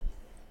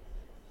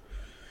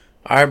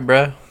All right,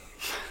 bruh.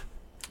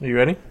 Are you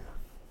ready?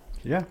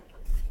 Yeah.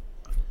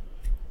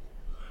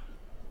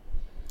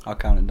 I'll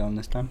count it down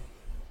this time.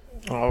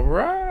 All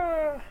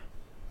right.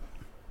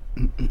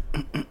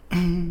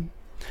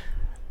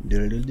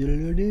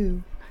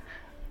 Do.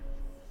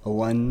 A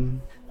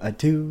 1, a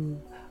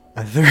 2,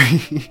 a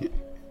 3.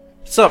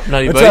 What's up,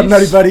 Nutty What's buddies? up,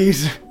 Nutty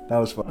buddies? That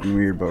was fucking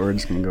weird, but we're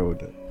just gonna go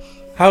with it.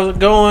 How's it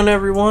going,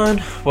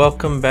 everyone?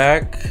 Welcome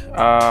back.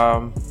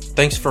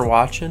 Thanks for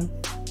watching.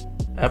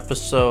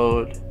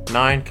 Episode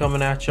 9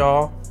 coming at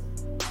y'all.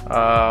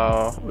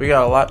 We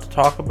got a lot to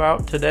talk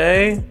about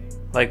today,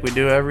 like we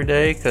do every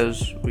day,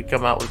 because we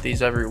come out with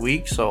these every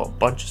week, so a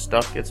bunch of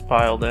stuff gets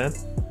piled in.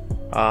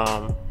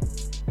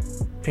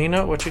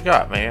 Peanut, what you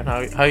got, man?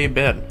 How you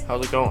been?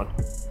 How's it going?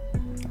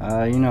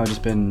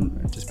 Just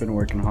been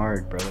working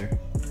hard, brother.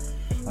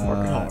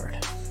 Working hard.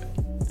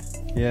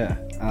 Yeah.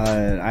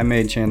 I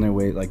made Chandler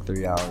wait like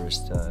 3 hours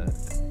to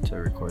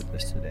record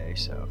this today,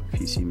 so if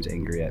he seems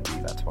angry at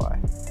me, that's why.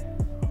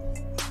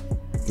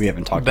 We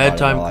haven't talked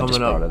Bedtime about it. I just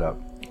brought it up.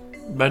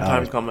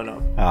 Bedtime coming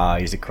up.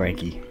 He's a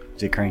cranky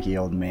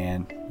old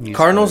man.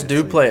 Cardinals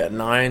do play at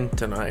 9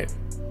 tonight.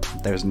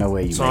 There's no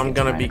way you. So I'm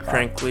gonna be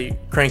cranky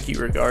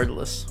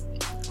regardless.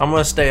 I'm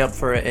gonna stay up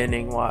for an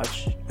inning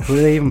watch. Who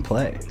do they even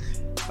play?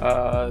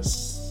 Like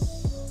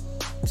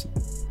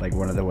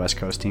one of the West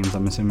Coast teams,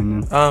 I'm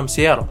assuming. Then?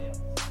 Seattle.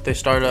 They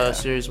start a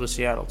series with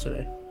Seattle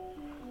today.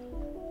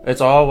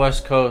 It's all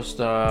West Coast.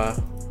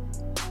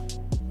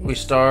 We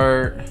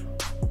start.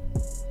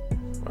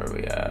 Where are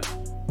we at?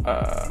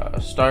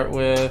 Start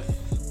with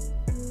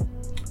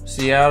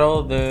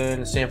Seattle,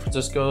 then San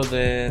Francisco,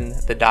 then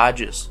the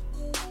Dodgers.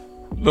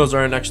 Those are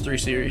our next 3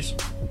 series.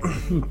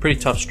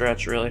 Pretty tough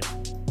stretch, really.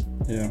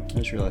 Yeah, I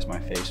just realized my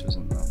face was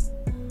in the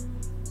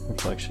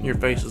reflection. Your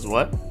face is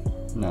what?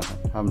 Nothing.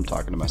 I'm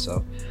talking to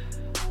myself.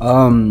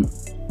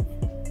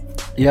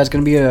 Yeah, it's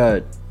gonna be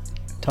a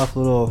tough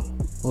little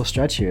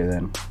stretch here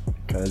then,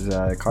 because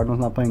Cardinals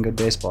not playing good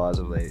baseball as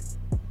of late.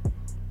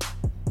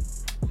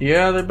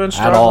 Yeah, they've been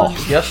struggling.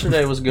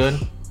 Yesterday was good.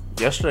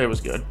 Yeah,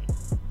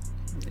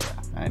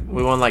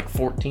 we won like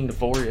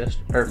 14-4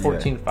 or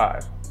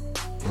 14-5.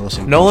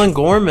 Nolan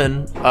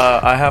Gorman,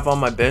 I have on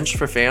my bench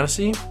for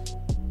fantasy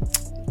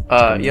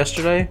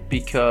yesterday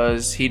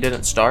because he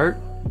didn't start,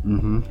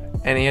 and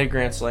he had a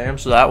grand slam,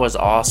 so that was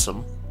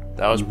awesome.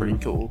 That was pretty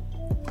cool.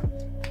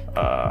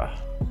 But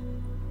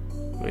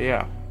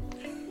yeah,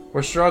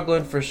 we're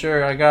struggling for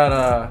sure. I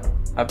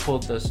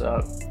pulled this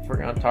up. We're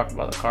gonna talk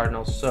about the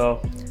Cardinals.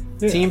 So,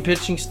 team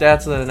pitching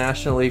stats of the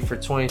National League for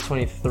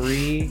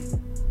 2023,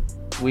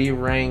 we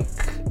rank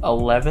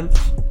 11th.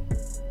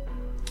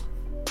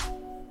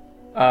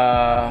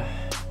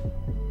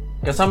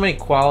 Guess how many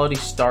quality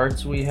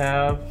starts we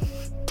have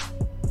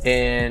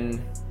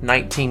in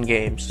 19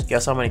 games?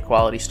 Guess how many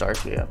quality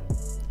starts we have?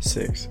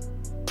 6.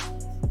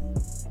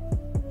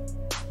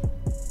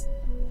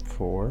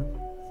 4.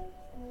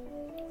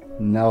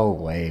 No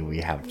way we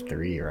have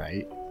 3,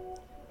 right?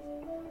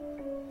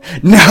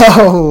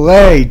 No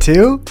way,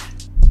 2?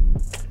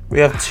 We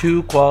have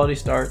 2 quality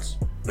starts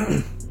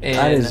in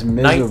that is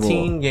miserable.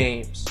 19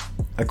 games.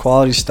 A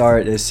quality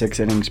start is 6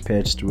 innings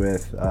pitched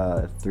with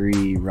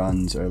 3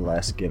 runs or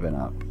less given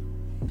up.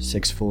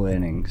 6 full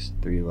innings,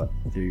 3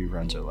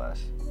 runs or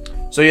less.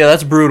 So yeah,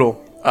 that's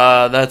brutal.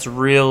 That's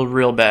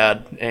real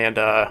bad, and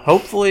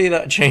hopefully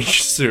that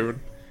changes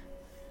soon.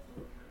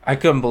 I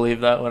couldn't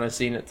believe that when I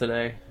seen it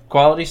today.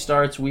 Quality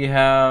starts, we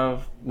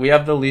have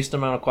the least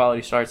amount of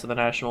quality starts in the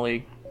National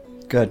League.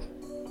 Good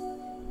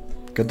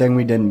thing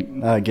we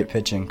didn't get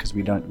pitching, because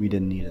we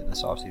didn't need it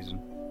this offseason.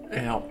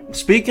 Yeah.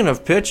 Speaking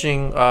of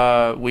pitching,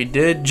 we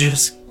did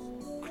just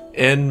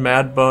end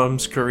Mad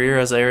Bum's career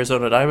as an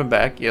Arizona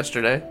Diamondback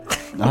yesterday.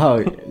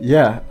 Oh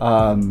yeah.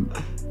 Do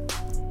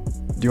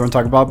you want to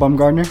talk about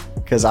BUMgarner?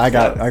 Because I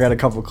got a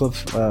couple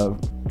clips of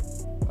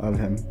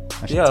him.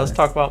 Let's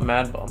talk about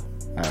Mad Bum.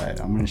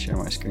 Alright, I'm going to share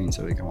my screen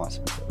so we can watch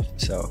some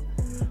clips. So,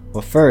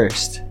 well,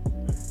 first,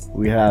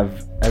 we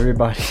have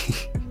everybody.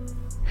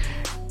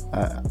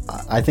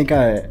 I think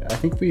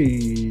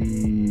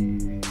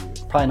we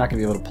probably not going to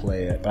be able to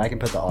play it, but I can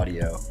put the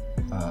audio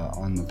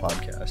on the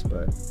podcast.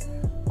 But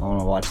I want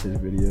to watch this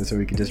video so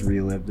we can just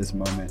relive this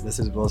moment. This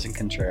is Wilson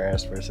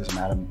Contreras versus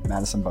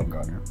Madison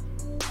BUMgarner.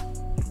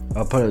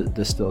 I'll put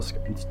the still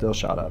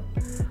shot up,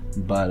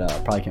 but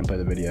probably can't play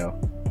the video.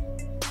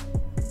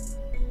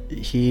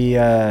 He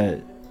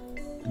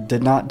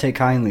did not take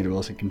kindly to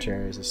Wilson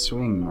Contreras'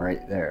 swing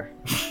right there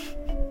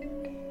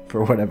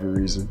for whatever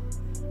reason.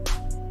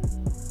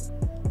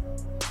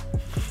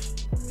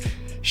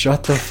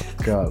 Shut the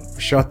fuck up.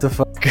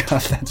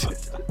 That's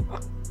it.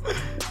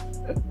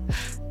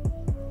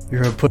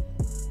 You're a put.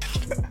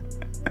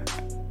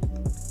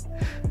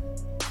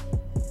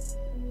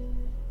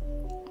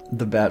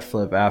 The bat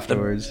flip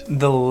afterwards.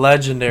 The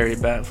legendary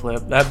bat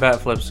flip. That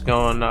bat flip's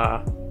going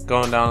down in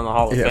the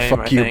Hall of Fame,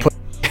 I think.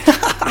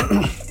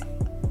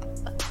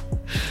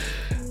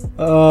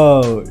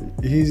 Oh,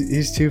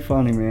 he's too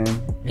funny,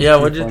 man. Yeah,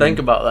 what'd you think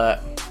about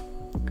that?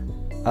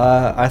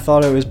 I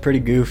thought it was pretty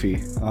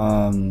goofy.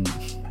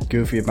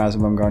 goofy of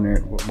Madison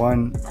Bumgarner.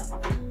 One,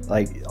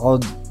 like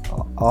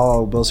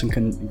all Wilson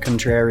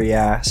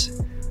Contreras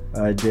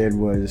did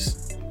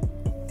was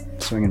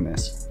swing and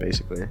miss.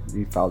 Basically,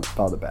 he fouled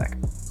it back.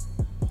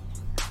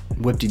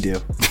 Whoop-de-doo.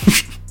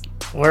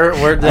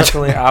 We're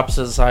definitely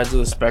opposite sides of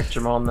the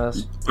spectrum on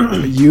this.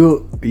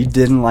 You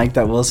didn't like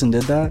that Wilson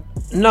did that?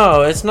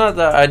 No, it's not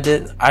that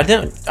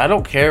I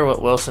don't care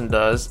what Wilson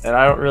does, and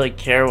I don't really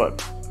care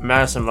what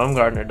Madison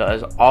Bumgarner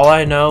does. All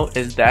I know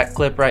is that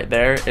clip right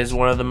there is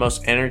one of the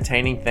most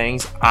entertaining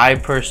things I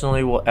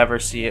personally will ever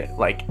see it.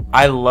 Like,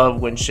 I love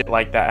when shit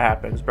like that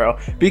happens, bro.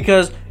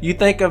 Because you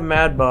think of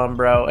Mad Bum,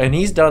 bro, and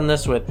he's done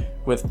this with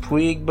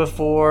Puig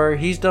before.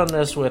 He's done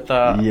this with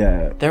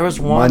there was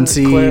one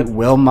Muncy, clip.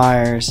 Will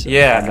Myers. He's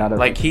got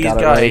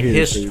a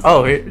history.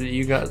 Oh, here,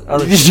 you got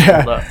other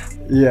people.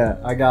 Yeah,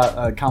 I got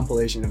a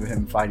compilation of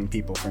him fighting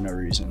people for no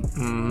reason.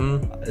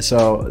 Mm-hmm.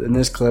 So in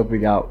this clip, we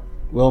got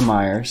Will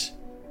Myers.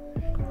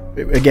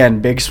 Again,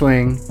 big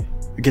swing.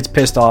 Gets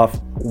pissed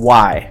off.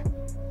 Why?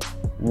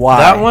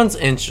 That one's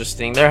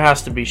interesting. There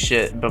has to be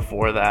shit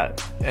before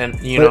that, and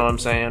you know what I'm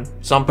saying.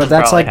 Something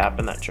probably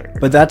happened that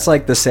triggered. But that's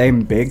like the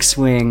same big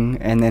swing,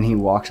 and then he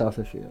walks off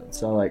the field.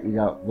 So like we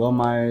got Will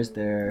Myers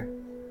there.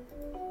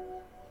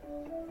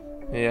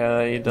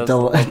 Yeah, he does.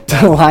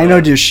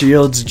 Delino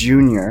DeShields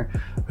Jr.,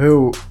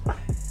 who,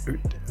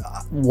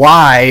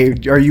 why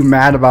are you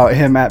mad about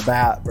him at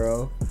bat,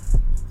 bro?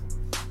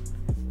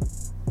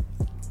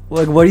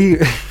 Like, what do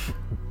you...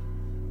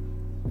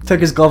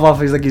 Took his glove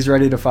off, he's like he's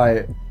ready to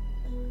fight.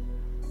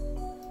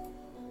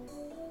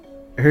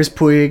 Here's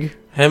Puig.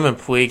 Him and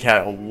Puig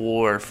had a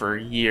war for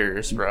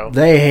years, bro.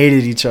 They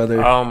hated each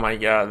other. Oh my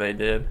god, they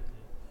did.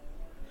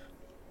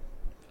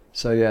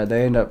 So yeah,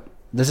 they end up...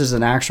 This is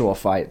an actual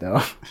fight,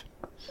 though.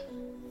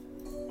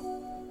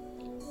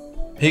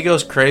 He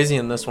goes crazy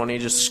in this one. He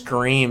just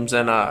screams,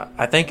 and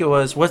I think it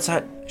was, what's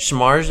that,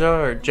 Schmarza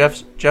or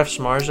Jeff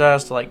Schmarza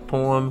has to like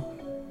pull him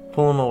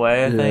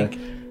away. I think.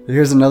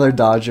 Here's another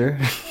Dodger.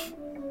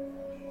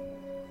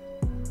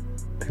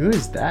 Who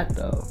is that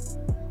though?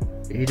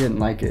 He didn't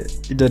like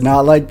it. He did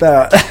not like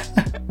that.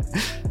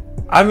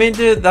 I mean,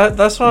 dude,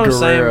 that's what I'm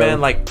saying,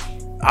 man. Like,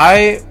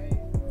 I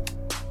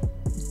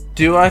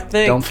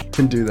think don't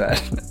fucking do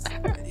that.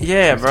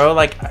 Yeah, bro,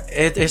 like,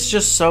 it's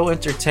just so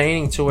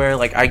entertaining to where,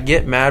 like, I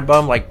get Mad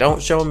Bum, like,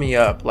 don't show me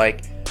up,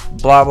 like,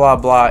 blah, blah,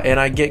 blah, and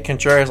I get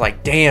Contreras,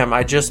 like, damn,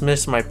 I just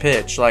missed my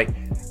pitch, like,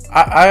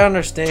 I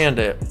understand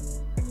it,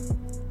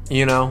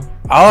 you know?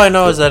 All I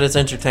know is that it's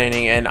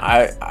entertaining, and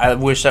I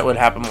wish that would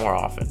happen more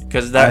often,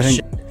 because that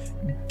shit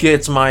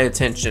gets my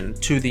attention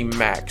to the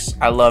max.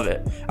 I love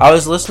it. I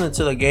was listening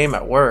to the game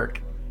at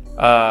work,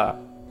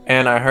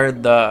 and I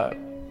heard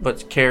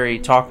Carey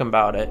talking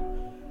about it,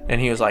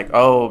 and he was like,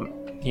 oh,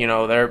 you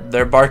know,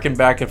 they're barking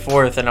back and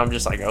forth, and I'm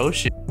just like, oh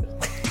shit.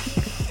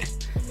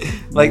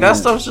 Like, that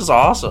stuff's just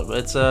awesome.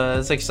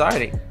 It's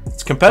exciting.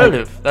 It's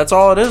competitive. That's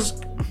all it is.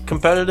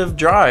 Competitive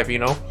drive, you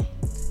know?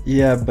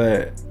 Yeah,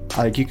 but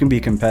like, you can be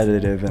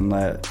competitive and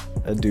let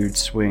a dude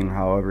swing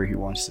however he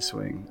wants to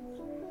swing.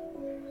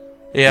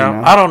 Yeah, you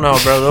know? I don't know,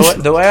 bro.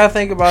 The way I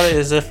think about it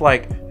is if,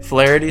 like,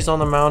 Flaherty's on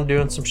the mound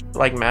doing some shit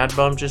like Mad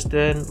Bum just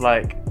did,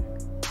 like,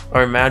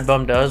 or Mad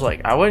Bum does,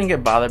 like, I wouldn't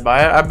get bothered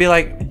by it. I'd be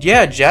like,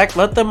 yeah, Jack,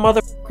 let them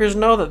motherfuckers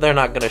know that they're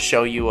not going to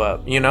show you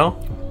up, you know?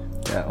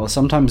 Yeah, well,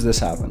 sometimes this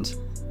happens.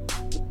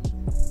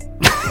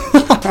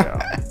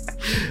 Yeah.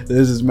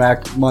 This is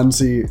Mac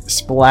Muncy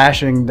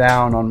splashing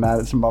down on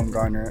Madison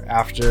Bumgarner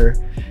after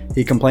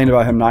he complained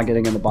about him not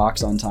getting in the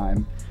box on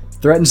time.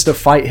 Threatens to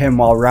fight him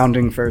while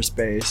rounding first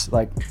base.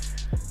 Like,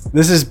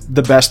 this is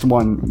the best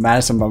one,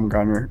 Madison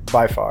Bumgarner,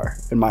 by far,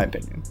 in my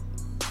opinion.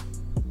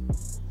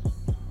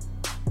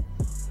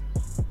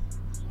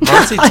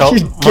 Muncy told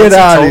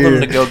him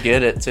to go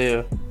get it,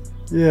 too.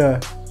 Yeah.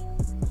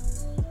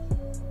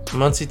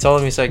 Muncy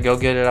told him, he said, go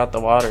get it out the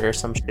water or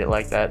some shit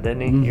like that,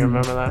 didn't he? Mm-hmm. You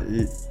remember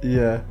that?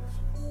 Yeah.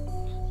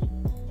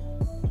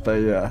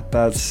 But yeah,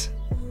 those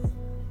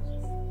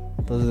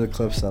are the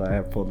clips that I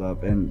have pulled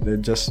up, and they're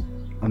just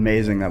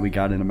amazing that we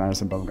got into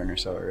Madison Bumgarner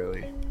so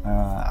early.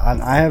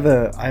 I have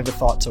a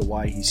thought to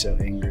why he's so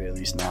angry, at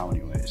least now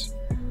anyways.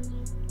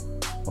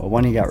 Well,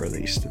 when he got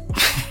released.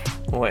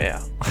 Well,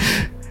 yeah.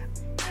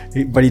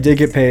 But he did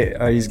get paid.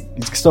 He's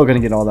still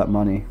going to get all that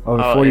money.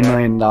 Over $40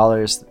 million,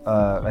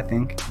 I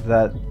think,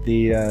 that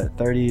the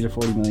 $30 to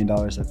 $40 million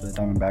that the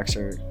Diamondbacks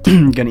are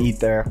going to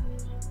eat there.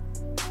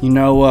 You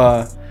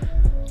know,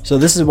 so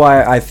this is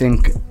why I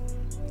think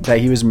that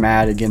he was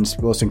mad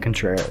against Wilson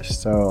Contreras.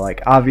 So,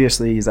 like,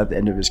 obviously he's at the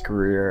end of his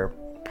career,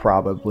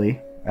 probably,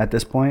 at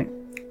this point.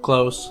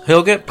 Close.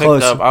 He'll get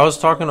picked up. I was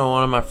talking to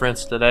one of my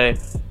friends today,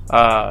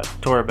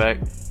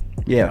 Torbeck.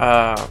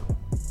 Yeah.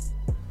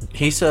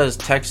 He says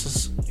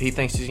Texas, he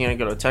thinks he's going to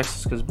go to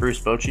Texas because Bruce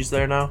Bochy's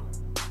there now.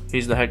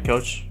 He's the head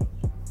coach.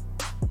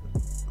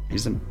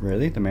 He's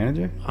really the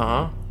manager?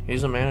 Uh-huh.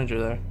 He's a manager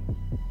there.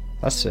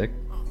 That's sick.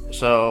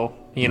 So,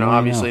 you know,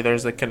 obviously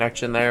there's the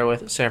connection there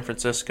with San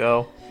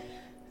Francisco.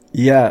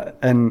 Yeah,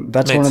 and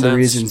that's one of the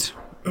reasons.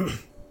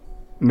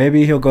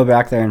 maybe he'll go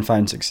back there and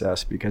find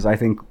success, because I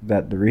think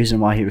that the reason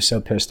why he was so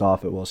pissed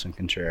off at Wilson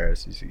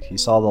Contreras is he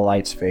saw the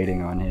lights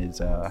fading on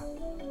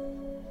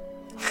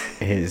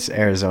his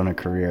Arizona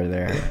career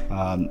there.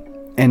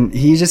 And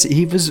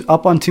he was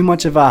up on too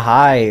much of a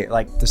high,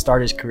 like, to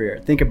start his career.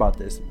 Think about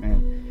this,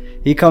 man.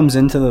 He comes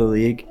into the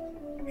league,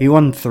 he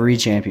won 3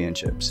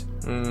 championships.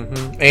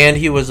 Mm-hmm. And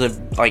he was a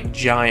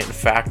giant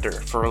factor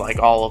for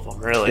all of them,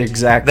 really.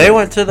 Exactly. They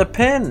went to the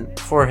pin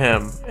for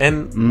him,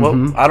 and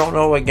I don't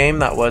know what game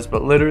that was,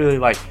 but literally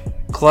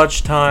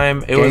clutch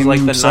time. It was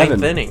the 7.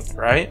 9th inning,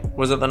 right?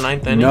 Was it the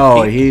 9th inning?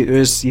 No, he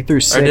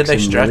threw 6. Or did they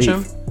stretch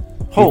relief.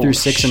 him? He threw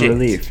 6 in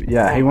relief.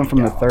 Yeah, he went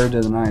from the 3rd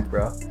to the 9th,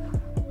 bro.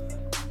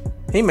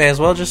 He may as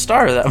well just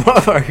started that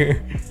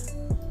motherfucker.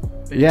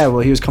 Yeah, well,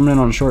 he was coming in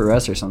on short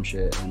rest or some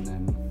shit, and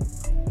then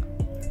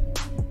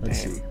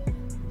let's see.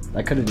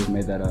 I could have just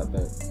made that up,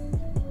 but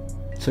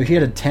so he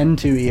had a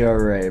 10-2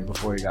 ERA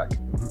before he got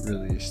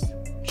released.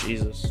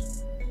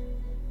 Jesus.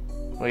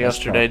 Well, That's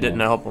yesterday tough, didn't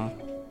man. help him.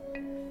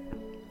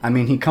 I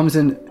mean, he comes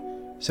into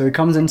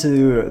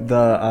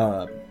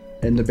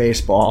into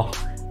baseball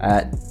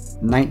at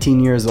 19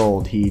 years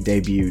old. He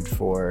debuted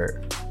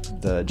for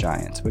the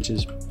Giants, which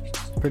is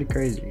pretty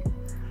crazy.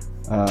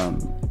 Let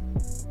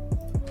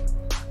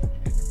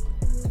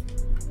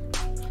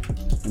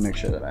me make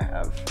sure that I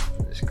have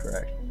this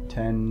correct.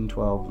 10,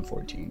 12, and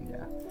 14,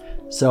 yeah.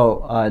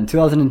 So, in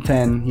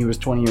 2010, he was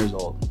 20 years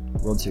old.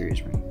 World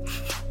Series ring.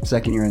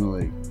 Second year in the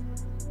league.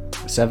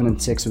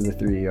 7-6 with a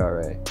 3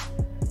 ERA.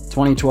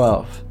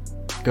 2012,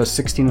 goes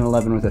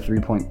 16-11 with a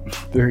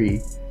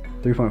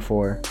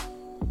 3.4.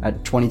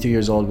 At 22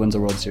 years old, wins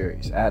a World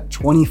Series. At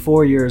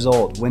 24 years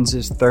old, wins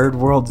his 3rd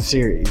World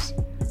Series.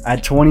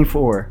 At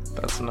 24.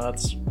 That's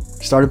nuts.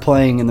 Started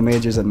playing in the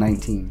majors at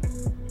 19.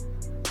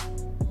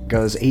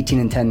 Goes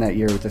 18-10 that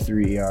year with a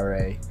 3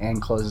 ERA and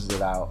closes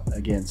it out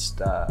against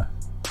the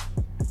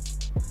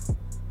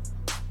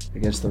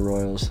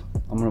Royals.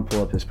 I'm gonna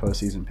pull up his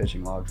postseason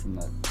pitching log from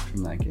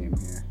that game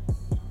here.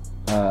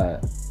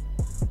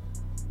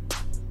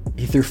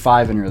 He threw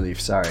 5 in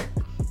relief. Sorry.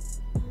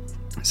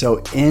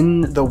 So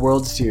in the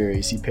World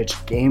Series, he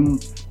pitched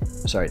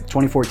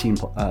 2014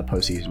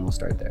 postseason. We'll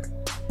start there.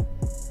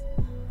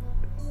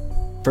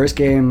 First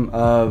game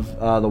of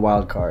the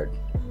wild card,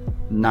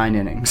 9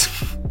 innings.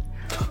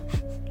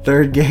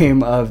 Third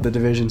game of the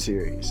division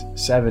series,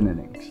 7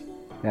 innings.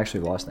 He actually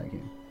lost that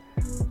game.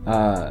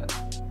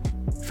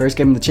 First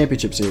game of the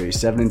championship series,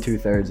 7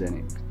 2/3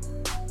 innings.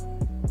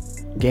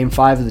 Game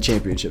 5 of the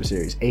championship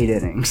series, 8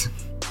 innings.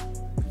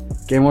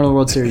 Game 1 of the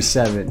World Series,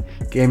 7.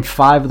 Game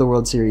 5 of the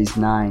World Series,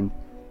 9.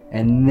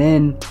 And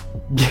then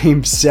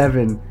Game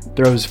 7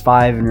 throws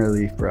 5 in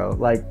relief, bro.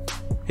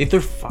 He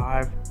threw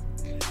 5.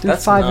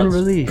 That's 5 in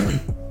relief.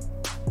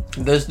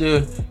 This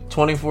dude,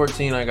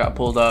 2014, I got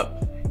pulled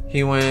up.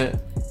 He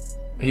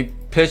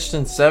pitched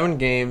in 7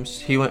 games.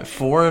 He went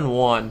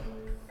 4-1,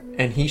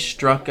 and he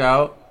struck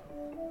out.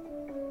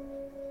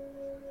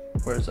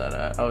 Where's that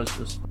at? I was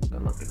just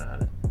looking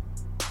at it.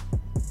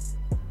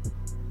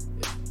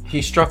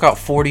 He struck out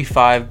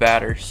 45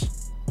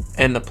 batters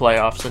in the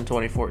playoffs in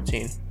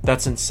 2014.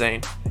 That's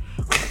insane.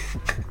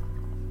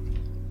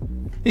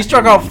 He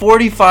struck out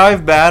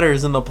 45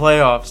 batters in the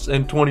playoffs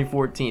in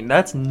 2014.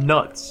 That's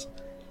nuts.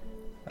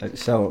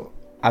 So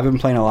I've been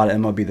playing a lot of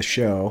MLB The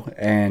Show,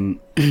 and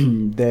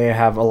they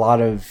have a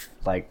lot of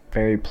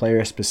very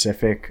player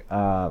specific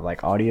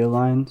audio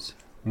lines.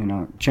 You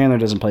know, Chandler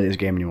doesn't play this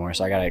game anymore,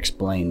 so I gotta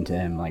explain to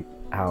him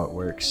how it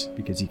works,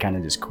 because he kind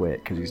of just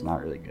quit because he's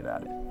not really good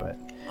at it. But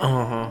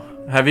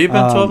have you been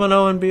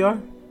 12-0 in BR?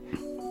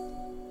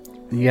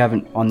 You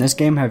haven't on this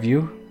game, have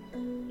you?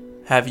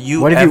 Have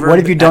you? What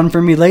have you done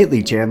for me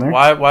lately, Chandler?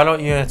 Why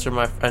don't you answer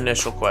my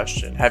initial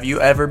question? Have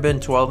you ever been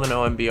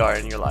 12-0 in BR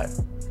in your life?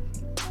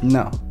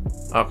 No.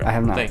 Okay. I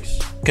have not. Thanks.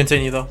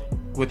 Continue though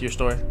with your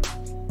story.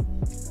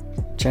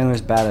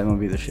 Chandler's bad at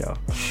MLB The Show.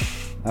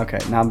 Okay,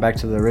 now I'm back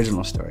to the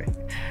original story.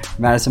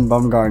 Madison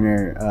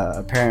BUMgarner,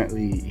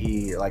 apparently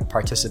he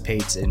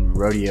participates in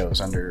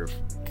rodeos under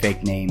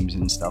fake names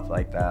and stuff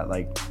like that.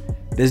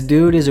 This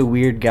dude is a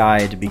weird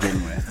guy to begin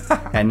with.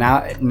 And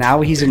now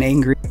he's an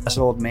angry ass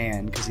old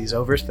man because he's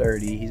over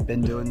 30. He's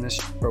been doing this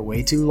for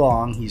way too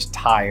long. He's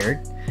tired.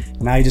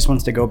 Now he just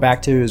wants to go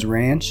back to his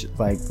ranch.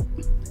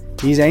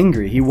 He's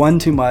angry. He won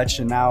too much,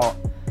 and now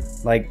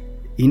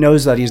he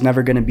knows that he's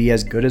never going to be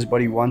as good as what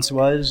he once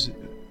was.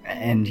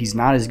 And he's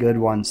not as good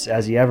once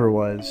as he ever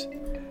was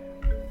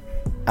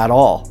at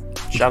all.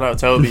 Shout out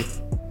Toby.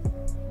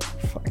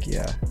 Fuck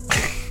yeah.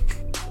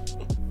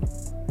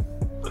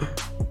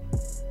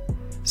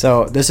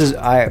 So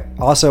I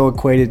also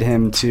equated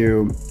him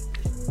to,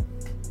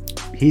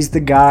 he's the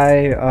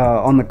guy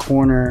on the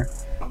corner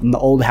in the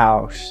old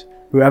house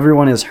who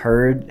everyone has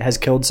heard has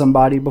killed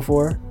somebody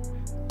before.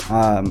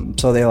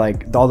 So they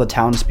all the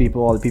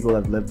townspeople, all the people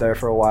that have lived there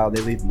for a while,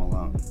 they leave him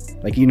alone.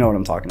 You know what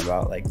I'm talking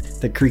about,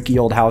 the creaky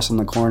old house on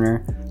the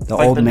corner, the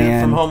old the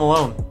man dude from Home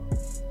Alone.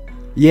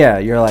 Yeah,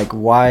 you're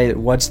why?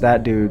 What's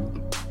that dude?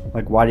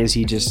 Why does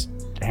he just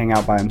hang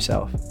out by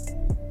himself?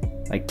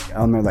 Like,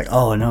 they're like,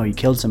 oh no, he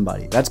killed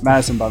somebody. That's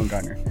Madison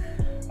Bumgarner.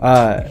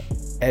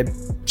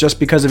 Just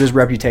because of his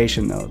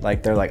reputation, though,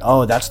 like they're like,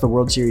 oh, that's the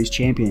World Series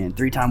champion,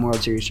 3-time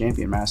World Series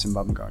champion, Madison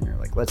Bumgarner.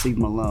 Like, let's leave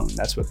him alone.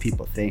 That's what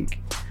people think.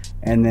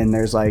 And then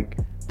there's like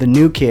the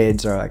new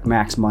kids are like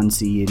Max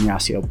Muncy and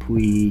Yasiel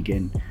Puig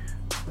and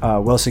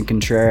Wilson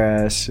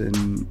Contreras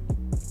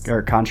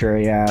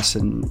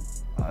and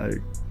a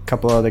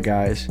couple other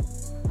guys.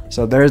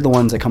 So they're the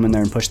ones that come in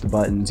there and push the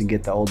buttons and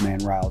get the old man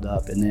riled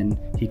up. And then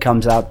he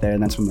comes out there,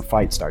 and that's when the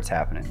fight starts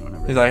happening.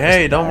 He's like,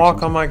 hey, don't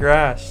walk on my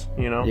grass,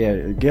 you know?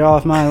 Yeah, get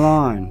off my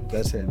lawn.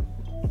 That's him.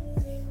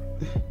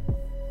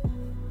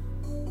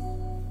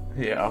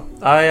 Yeah.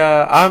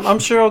 I'm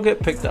sure it'll get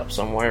picked up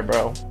somewhere,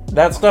 bro.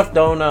 That stuff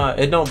don't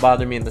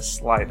bother me in the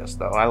slightest,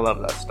 though. I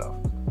love that stuff.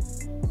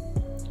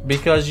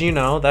 Because, you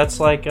know, that's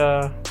like,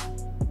 I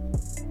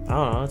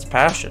don't know, it's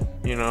passion,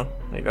 you know?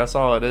 Like, that's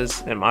all it is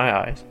in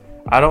my eyes.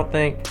 I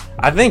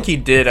think he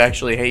did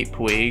actually hate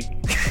Puig.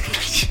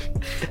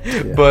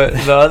 Yeah. But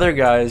the other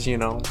guys, you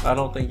know, I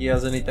don't think he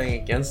has anything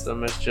against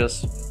them. It's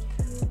just,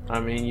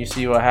 I mean, you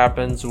see what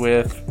happens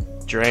with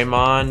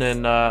Draymond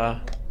and,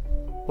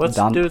 what's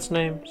the dude's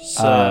name?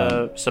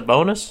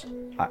 Sabonis?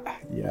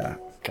 Yeah.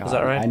 God, is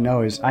that right?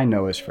 I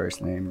know his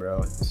first name,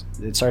 bro.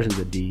 It starts with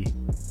a D.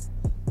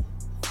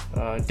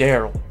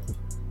 Daryl.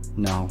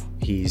 No,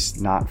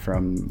 he's not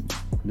from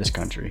this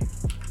country.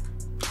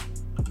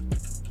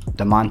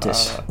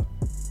 Demontis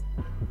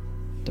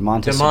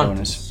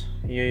Sabonis.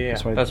 Yeah.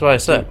 That's what I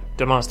said.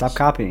 Demontis. Stop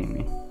copying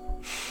me.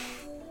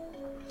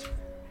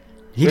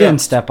 He didn't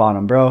step on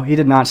him, bro. He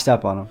did not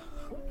step on him.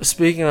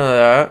 Speaking of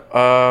that,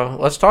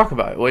 let's talk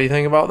about it. What do you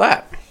think about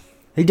that?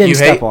 He didn't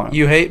step on him.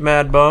 You hate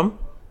Mad Bum,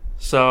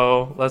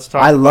 so let's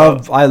talk. I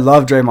love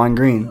Draymond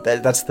Green.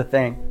 That's the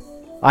thing.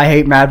 I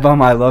hate Mad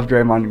Bum. I love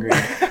Draymond Green.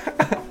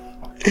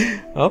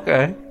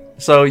 Okay,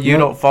 so you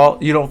don't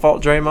fault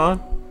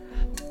Draymond.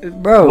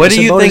 Bro, what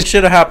do you think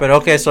should have happened?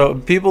 Okay, so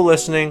people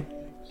listening,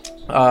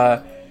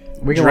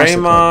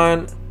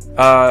 Draymond,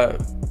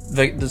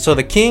 so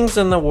the Kings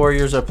and the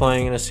Warriors are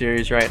playing in a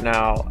series right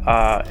now,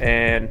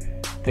 and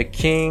the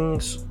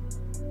Kings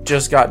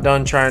just got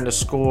done trying to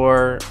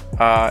score,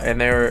 and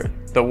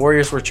the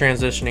Warriors were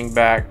transitioning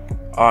back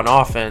on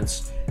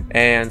offense,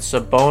 and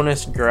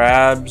Sabonis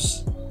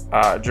grabs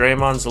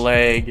Draymond's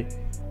leg,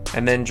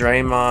 and then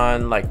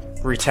Draymond like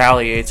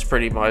retaliates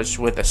pretty much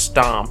with a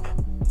stomp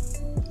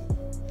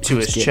to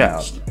his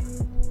chest.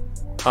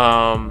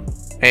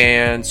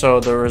 And so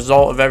the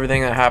result of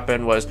everything that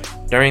happened was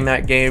during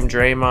that game,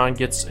 Draymond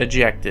gets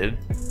ejected.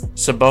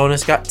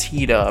 Sabonis got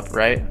teed up,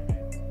 right?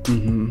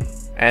 Mm-hmm.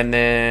 And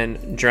then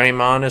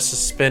Draymond is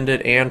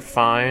suspended and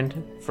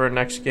fined for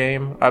next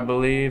game, I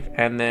believe.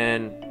 And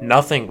then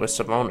nothing with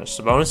Sabonis.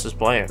 Sabonis is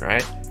playing,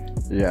 right?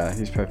 Yeah,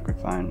 he's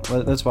perfectly fine.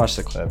 Let's watch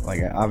the clip. Like,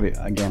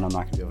 again, I'm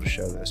not gonna be able to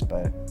show this,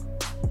 but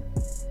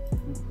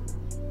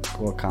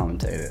we'll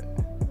commentate it.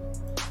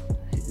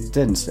 He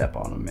didn't step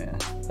on him, man.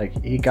 Like,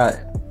 he got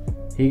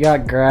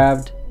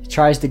grabbed. He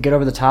tries to get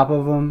over the top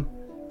of him.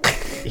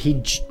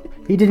 He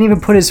didn't even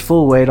put his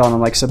full weight on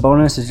him. Like,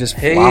 Sabonis is just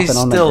flopping on the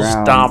ground. He still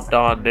stomped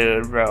on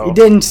dude, bro. He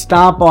didn't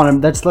stomp on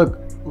him. That's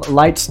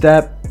light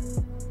step.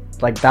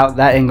 Like, that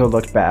angle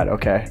looked bad.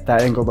 Okay,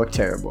 that angle looked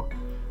terrible.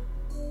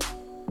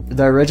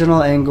 The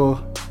original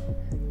angle.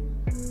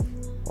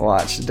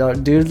 Watch,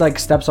 dude like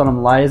steps on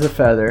him light as a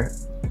feather.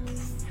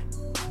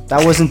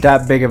 That wasn't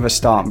that big of a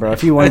stomp, bro.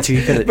 If he wanted to,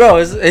 he could have. Bro,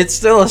 it's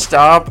still a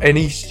stomp, and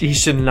he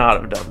should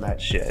not have done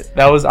that shit.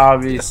 That was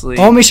obviously.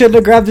 Homie should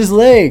have grabbed his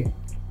leg.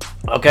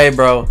 Okay,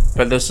 bro,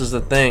 but this is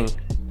the thing.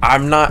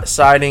 I'm not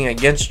siding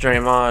against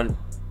Draymond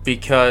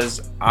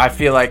because I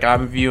feel like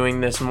I'm viewing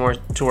this more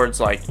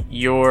towards like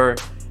your,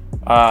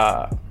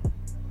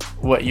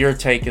 what your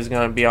take is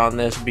going to be on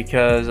this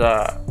because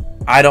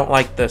I don't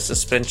like the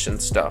suspension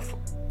stuff.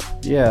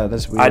 Yeah,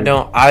 that's weird. I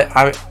don't.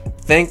 I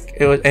think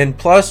it was, and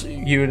plus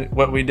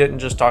what we didn't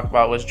just talk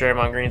about was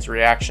Draymond Green's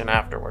reaction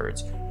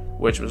afterwards,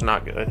 which was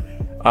not good.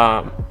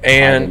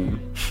 And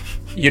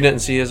you didn't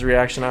see his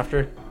reaction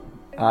after.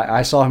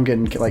 I saw him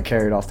getting like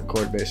carried off the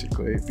court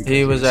basically.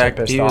 He was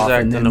acting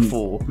a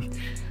fool.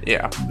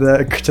 Yeah.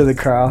 To the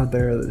crowd,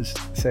 they're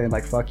saying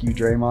like "fuck you,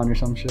 Draymond" or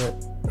some shit.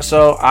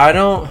 So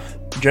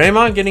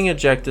Draymond getting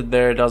ejected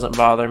there doesn't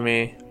bother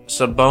me.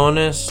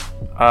 Sabonis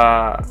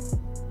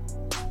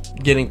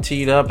getting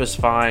teed up is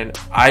fine.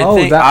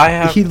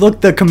 He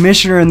looked the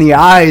commissioner in the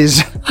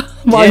eyes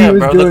while he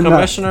was doing that. Yeah, bro, the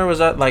commissioner was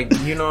at like,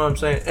 you know what I'm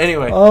saying?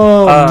 Anyway,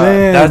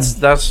 man.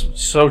 That's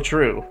so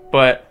true.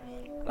 But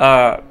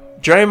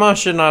Draymond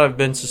should not have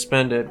been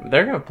suspended.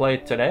 They're going to play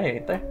today,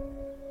 ain't they?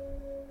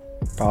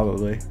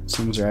 Probably.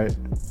 Seems right.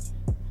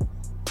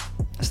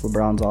 It's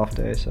LeBron's off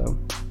day, so.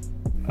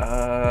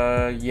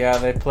 Yeah,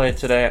 they play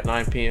today at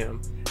 9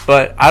 p.m.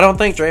 But I don't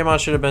think Draymond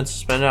should have been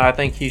suspended. I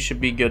think he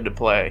should be good to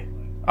play.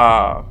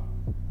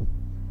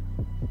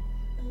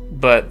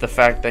 But the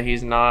fact that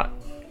he's not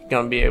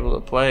going to be able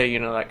to play, you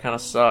know, that kind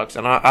of sucks.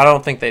 And I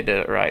don't think they did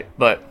it right.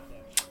 But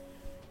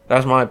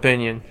that's my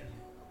opinion.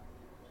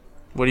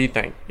 What do you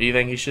think? Do you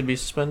think he should be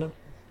suspended?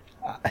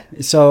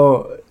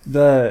 So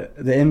the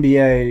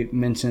NBA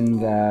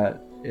mentioned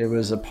that it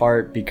was a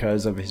part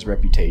because of his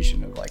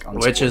reputation of like,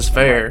 which is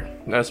fair.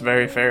 That's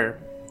very fair.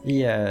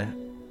 Yeah,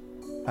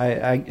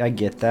 I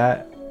get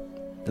that.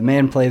 The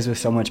man plays with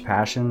so much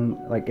passion.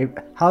 Like,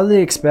 how do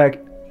you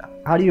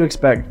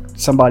expect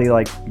somebody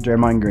like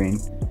Draymond Green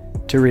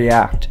to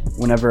react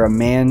whenever a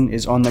man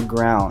is on the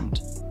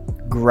ground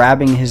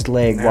grabbing his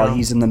leg while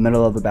he's in the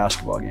middle of a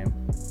basketball game?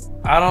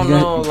 I don't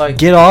know, like,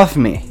 get off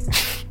me.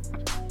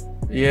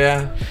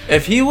 Yeah,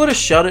 if he would have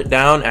shut it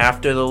down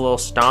after the little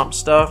stomp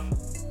stuff,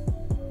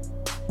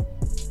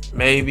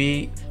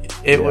 maybe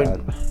it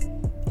would.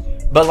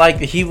 But like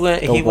he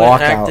went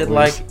acted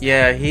like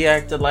he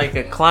acted like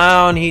a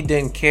clown. He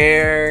didn't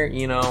care,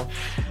 you know.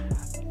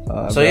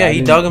 So yeah,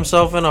 he dug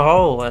himself in a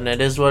hole, and it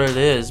is what it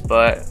is.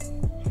 But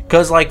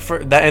because like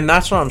for that, and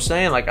that's what I'm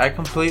saying. Like, I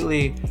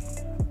completely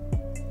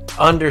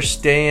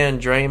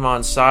understand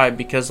Draymond's side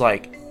because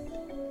like,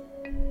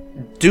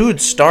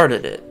 dude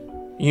started it.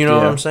 You know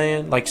what I'm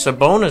saying? Like,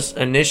 Sabonis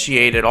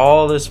initiated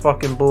all this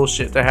fucking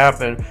bullshit to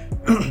happen,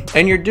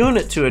 and you're doing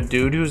it to a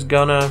dude who's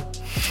gonna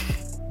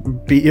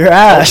beat your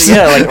ass.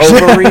 Yeah, like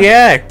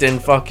overreact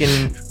and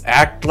fucking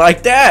act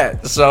like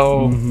that.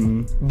 So,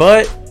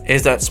 but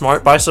is that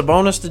smart by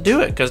Sabonis to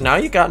do it? Because now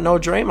you got no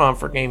Draymond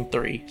for Game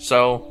 3.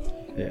 So,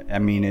 yeah, I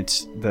mean,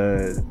 it's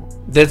the.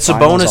 Did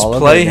Sabonis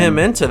play him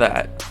into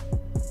that?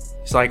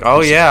 It's like,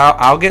 oh yeah,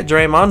 I'll get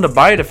Draymond to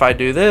bite if I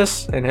do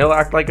this, and he'll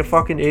act like a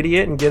fucking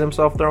idiot and get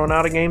himself thrown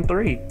out of Game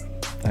 3.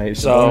 Hey,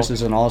 Sabonis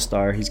is an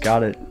all-star. He's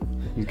got it.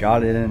 He's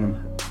got it in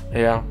him.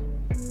 Yeah,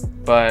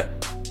 but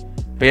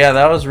yeah,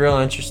 that was real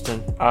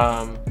interesting.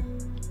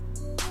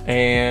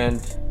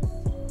 And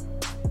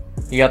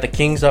you got the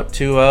Kings up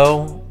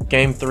 2-0,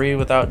 Game 3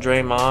 without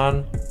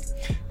Draymond.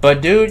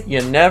 But dude,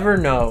 you never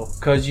know,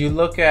 because you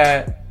look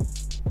at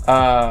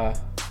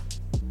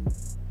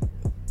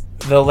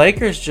the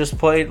Lakers just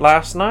played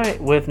last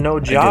night with no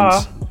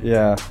Ja.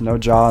 No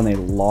Ja, and they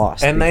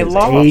lost. And they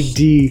lost.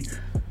 AD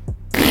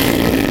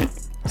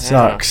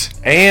sucks.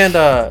 And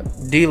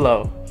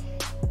D'Lo,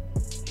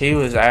 he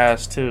was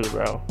ass too,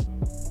 bro.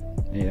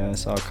 Yeah, I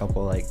saw a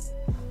couple like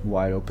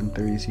wide open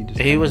threes.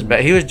 He was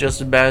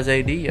just as bad as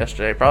AD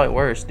yesterday, probably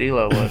worse.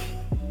 D'Lo was.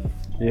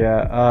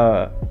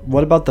 Yeah.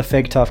 What about the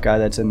fake tough guy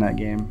that's in that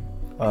game,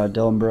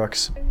 Dylan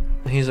Brooks?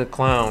 He's a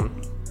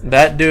clown.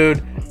 That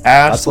dude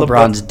asked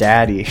LeBron's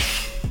daddy.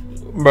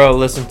 Bro,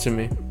 listen to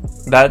me.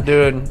 That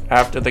dude,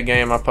 after the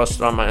game, I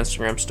posted on my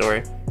Instagram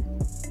story.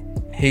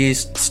 He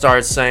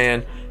starts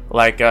saying,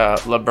 like,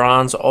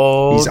 LeBron's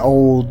old. He's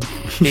old.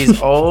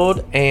 He's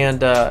old,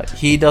 and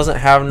he doesn't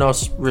have no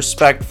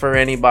respect for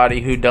anybody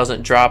who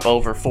doesn't drop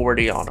over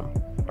 40 on him.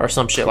 Or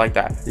some shit like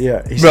that.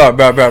 Yeah.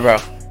 Bro.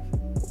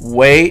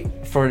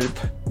 Wait for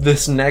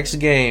this next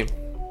game.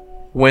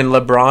 When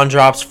LeBron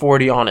drops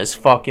 40 on his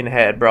fucking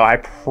head, bro, I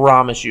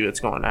promise you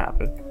it's going to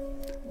happen.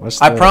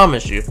 I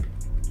promise you.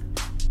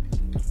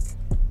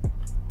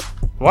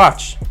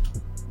 Watch.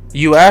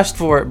 You asked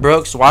for it,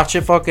 Brooks. Watch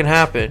it fucking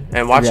happen.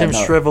 And watch him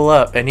shrivel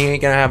up, and he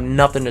ain't going to have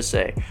nothing to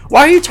say.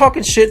 Why are you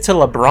talking shit to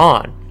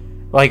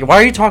LeBron? Like, why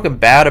are you talking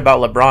bad about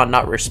LeBron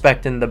not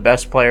respecting the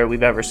best player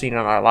we've ever seen in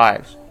our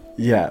lives?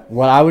 Yeah,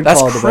 what I would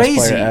call the best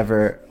player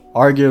ever.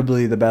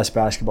 Arguably the best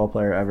basketball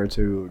player ever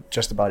to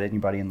just about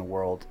anybody in the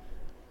world.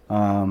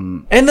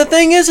 And the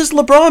thing is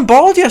LeBron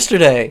balled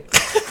yesterday.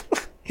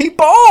 He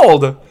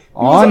balled.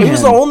 He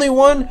was the only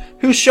one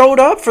who showed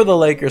up for the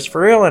Lakers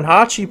for real, and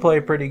Hachi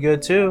played pretty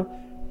good too.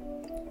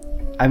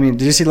 I mean,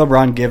 did you see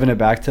LeBron giving it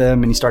back to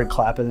him and he started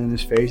clapping in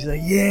his face? He's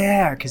like,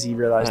 yeah, because he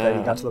realized that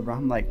he got to LeBron.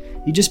 I'm like,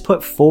 he just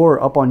put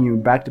 4 up on you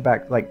back to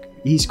back. Like,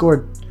 he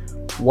scored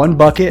 1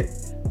 bucket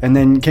and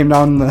then came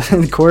down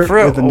the court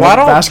with another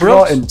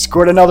basketball and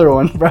scored another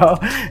one, bro.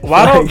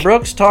 Why don't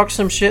Brooks talk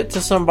some shit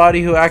to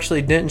somebody who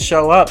actually didn't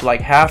show up,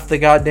 like half the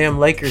goddamn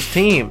Lakers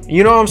team?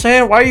 You know what I'm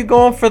saying? Why are you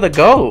going for the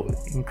GOAT,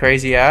 you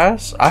crazy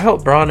ass? I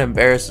hope Bron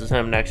embarrasses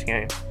him next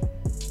game.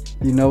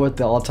 You know what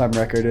the all-time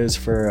record is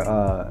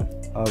for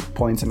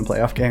points in a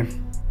playoff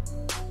game?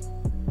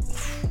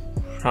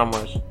 How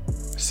much?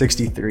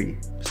 63.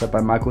 Set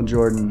by Michael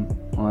Jordan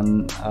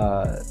on...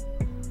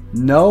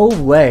 no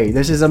way.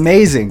 This is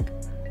amazing.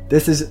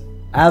 This is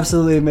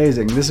absolutely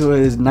amazing. This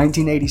was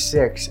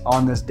 1986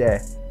 on this day.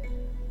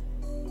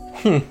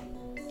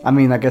 I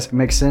mean, I guess it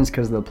makes sense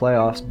because of the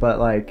playoffs, but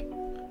like,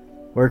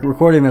 we're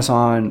recording this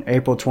on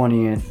April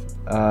 20th,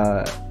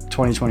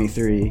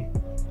 2023.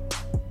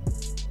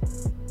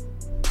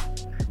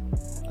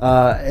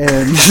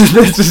 And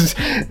this is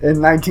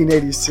in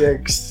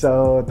 1986,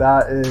 so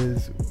that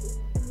is,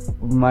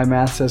 my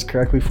math says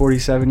correctly,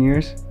 47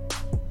 years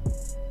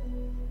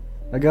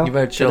ago. You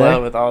better chill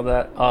out with all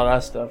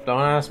that stuff.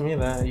 Don't ask me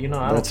that. You know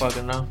I don't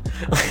fucking know.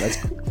 That's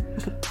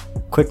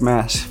quick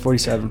math.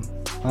 47.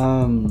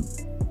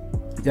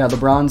 Yeah,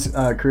 LeBron's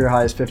career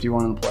high is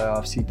 51 in the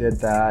playoffs. He did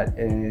that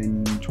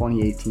in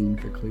 2018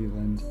 for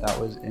Cleveland. That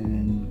was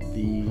in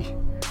the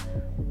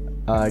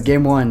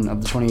game 1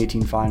 of the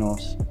 2018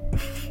 finals.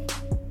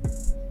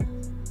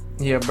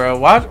 Yeah, bro.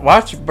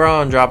 Watch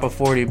Bron drop a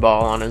 40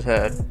 ball on his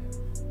head.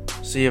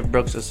 See if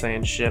Brooks is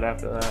saying shit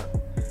after that.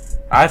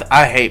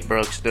 I hate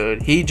Brooks,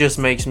 dude. He just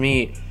makes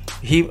me.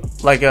 You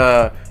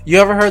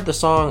ever heard the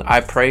song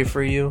 "I Pray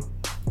for You"?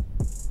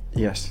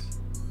 Yes.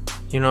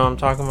 You know what I'm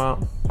talking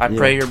about? I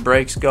pray your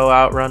brakes go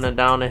out running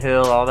down a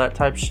hill, all that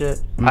type shit.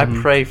 Mm-hmm.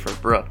 I pray for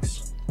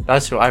Brooks.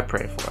 That's who I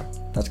pray for.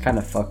 That's kind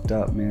of fucked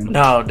up, man.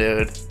 No,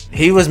 dude.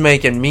 He was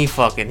making me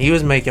he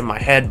was making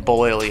my head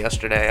boil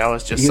yesterday. I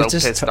was just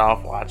pissed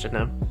off watching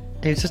him.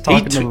 He was just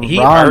talking to he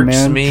Ron, irks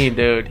man. me,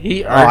 dude.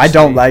 He irks I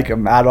don't me. like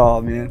him at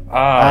all, man.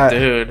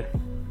 Dude.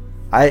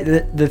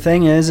 The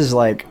thing is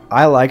like,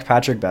 I like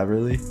Patrick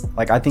Beverly.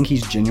 Like, I think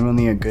he's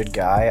genuinely a good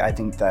guy. I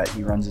think that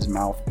he runs his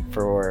mouth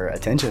for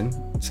attention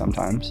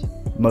sometimes,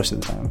 most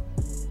of the time.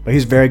 But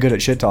he's very good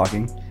at shit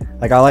talking.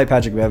 Like, I like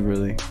Patrick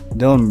Beverly.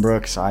 Dylan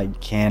Brooks, I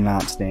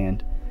cannot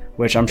stand.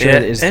 Which I'm sure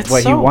is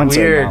what he wants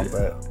right now.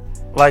 But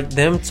like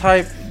them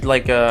type,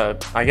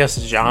 I guess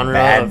genre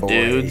bad of boys.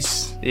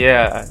 dudes.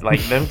 Yeah,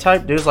 like them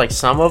type dudes. Like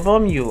some of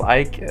them you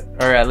like,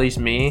 or at least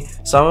me.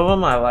 Some of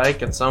them I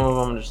like, and some of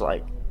them just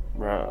like,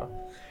 bro.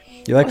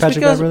 You like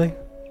Patrick Beverly?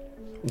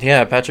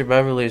 Yeah, Patrick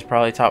Beverly is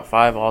probably top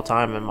 5 all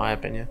time in my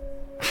opinion.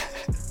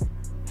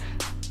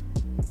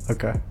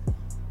 Okay.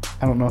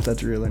 I don't know if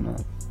that's real or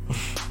not.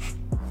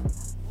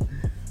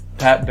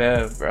 Pat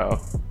Bev, bro.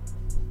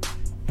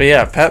 But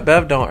yeah, Pat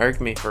Bev don't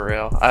irk me for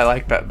real. I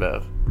like Pat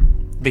Bev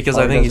because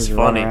I think he's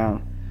funny.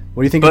 What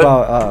do you think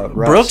about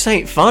Russ? Brooks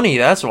ain't funny.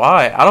 That's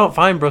why I don't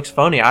find Brooks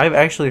funny. I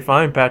actually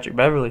find Patrick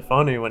Beverly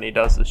funny when he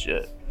does this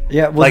shit.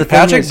 Yeah, well, like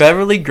Patrick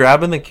Beverly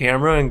grabbing the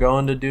camera and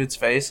going to dude's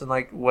face in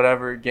like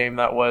whatever game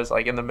that was,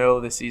 like in the middle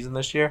of the season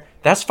this year.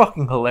 That's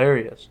fucking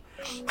hilarious.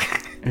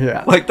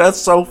 Yeah, like that's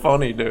so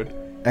funny, dude.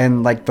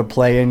 And like the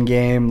play-in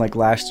game, like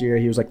last year,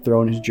 he was like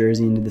throwing his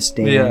jersey into the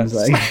stands.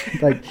 Yeah.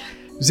 Like,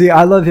 see,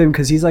 I love him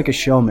because he's like a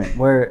showman.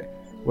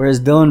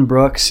 Whereas Dylan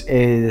Brooks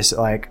is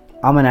like,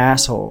 I'm an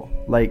asshole.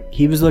 Like,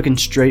 he was looking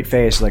straight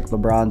face, like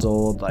LeBron's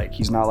old. Like,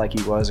 he's not like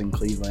he was in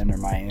Cleveland or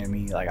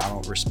Miami. Like, I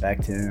don't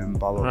respect him.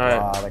 Blah blah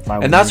blah. Like,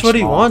 and that's what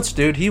he wants,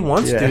 dude. He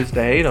wants dudes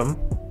to hate him.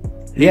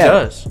 He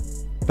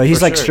does. But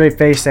he's like straight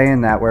face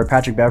saying that, where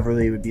Patrick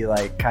Beverly would be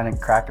like kind of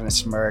cracking a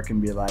smirk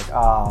and be like,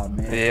 "Oh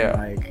man,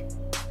 like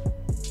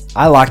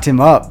I locked him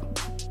up."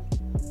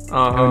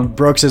 And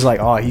Brooks is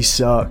like, "Oh, he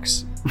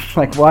sucks."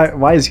 Like,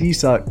 why does he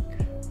suck?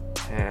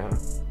 Yeah,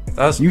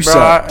 that's you bro,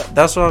 suck.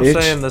 That's what I'm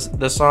bitch. saying.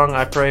 The song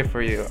 "I Pray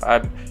for You."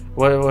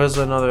 What was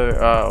another?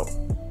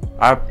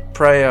 I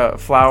pray a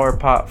flower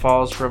pot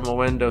falls from a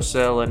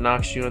windowsill and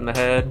knocks you in the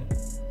head.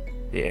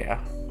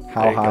 Yeah.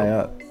 How high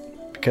up?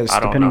 Because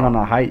depending on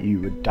the height, you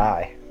would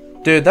die.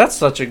 Dude, that's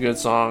such a good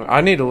song.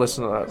 I need to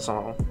listen to that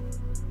song.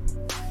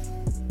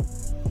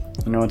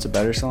 You know what's a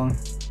better song?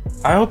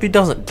 I hope he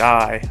doesn't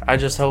die. I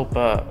just hope,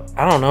 I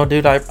don't know,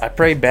 dude. I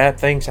pray bad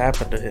things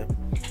happen to him.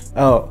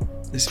 Oh,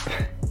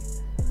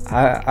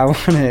 I want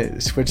to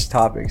switch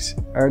topics.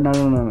 Or no.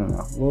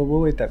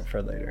 We'll wait that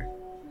for later.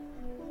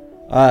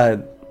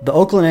 The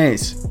Oakland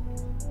A's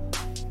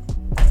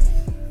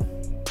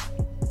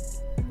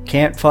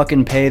can't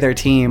fucking pay their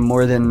team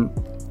more than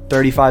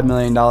 $35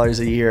 million a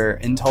year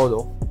in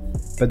total,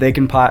 but they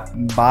can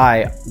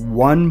buy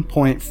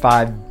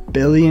 $1.5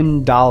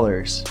 billion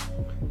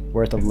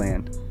worth of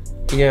land.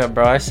 Yeah,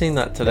 bro, I seen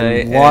that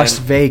today. In Las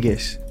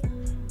Vegas.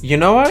 You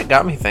know what? It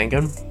got me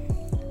thinking.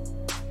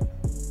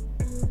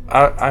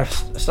 I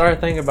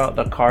started thinking about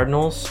the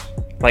Cardinals,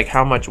 like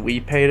how much we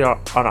paid on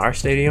our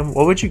stadium.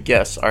 What would you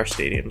guess our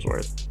stadium's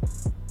worth?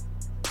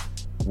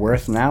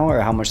 Worth now,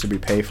 or how much did we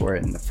pay for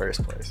it in the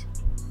first place?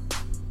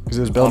 Because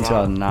it was built in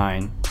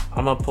 2009.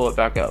 I'm gonna pull it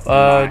back up.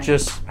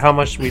 Just how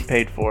much we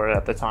paid for it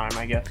at the time,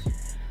 I guess.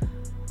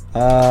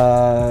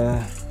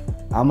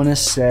 I'm gonna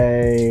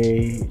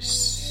say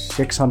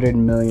 $600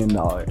 million.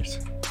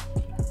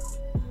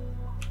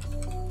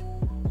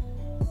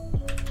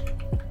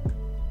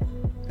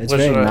 It's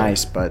very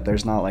nice, but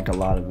there's not like a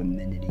lot of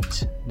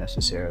amenities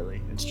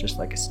necessarily. It's just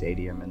like a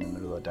stadium in the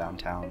middle of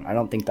downtown. I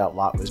don't think that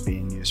lot was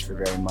being used for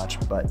very much,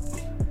 but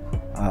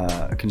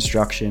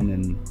construction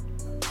and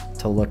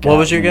to look at. What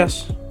was your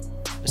guess?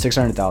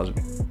 600,000.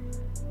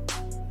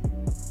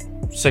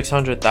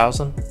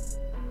 600,000?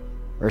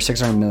 Or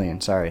 600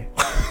 million, sorry.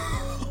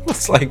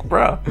 It's like,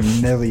 bro.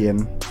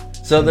 Million.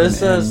 So this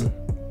says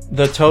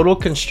the total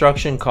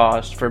construction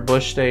cost for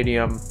Busch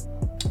Stadium,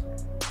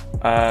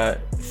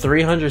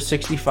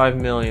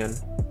 $365 million,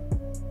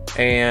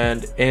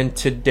 and in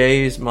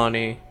today's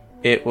money,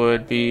 it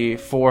would be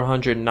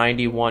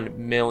 $491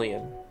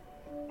 million.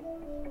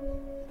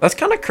 That's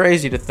kind of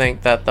crazy to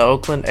think that the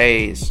Oakland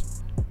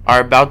A's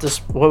are about to.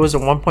 What was it?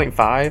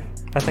 1.5?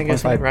 I think I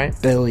said right.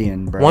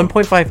 Billion, bro.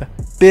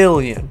 1.5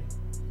 billion,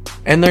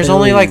 and there's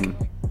only like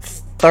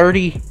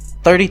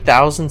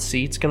 30,000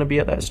 seats gonna be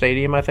at that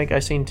stadium. I think I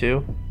seen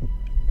too.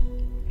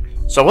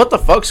 So what the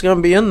fuck's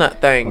gonna be in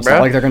that thing, It's bro?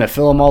 not like they're gonna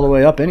fill them all the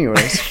way up,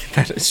 anyways.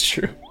 That is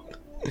true.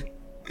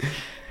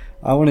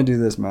 I want to do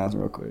this math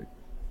real quick.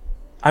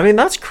 I mean,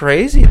 that's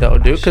crazy though,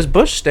 dude. Because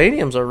Busch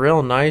Stadium's a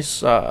real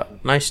nice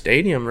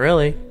stadium,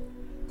 really.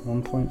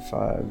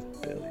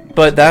 1.5 billion.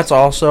 But that's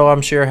also,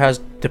 I'm sure, has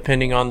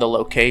depending on the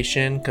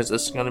location, because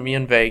this is going to be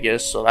in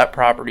Vegas, so that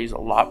property is a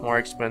lot more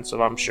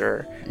expensive, I'm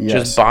sure. Yes,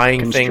 just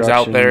buying things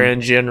out there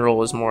in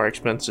general is more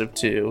expensive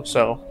too.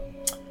 So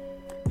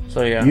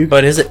yeah.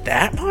 But is it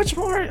that much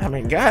more? I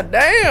mean,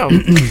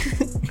 goddamn.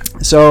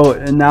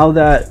 So now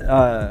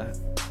that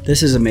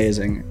this is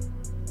amazing,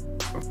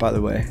 by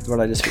the way, is what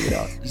I just figured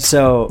out.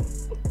 So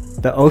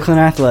the Oakland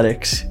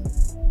Athletics,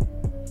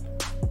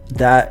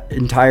 that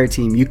entire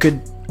team, you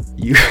could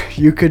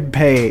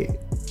pay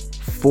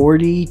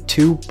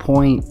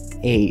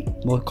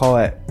 42.8, we'll call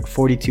it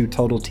 42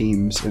 total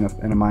teams in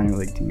a minor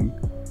league team,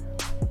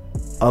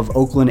 of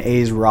Oakland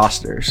A's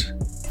rosters.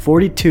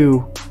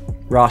 42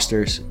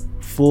 rosters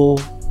full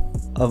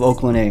of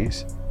Oakland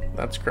A's.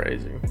 That's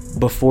crazy.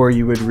 Before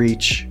you would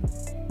reach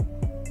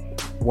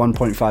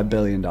 $1.5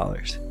 billion.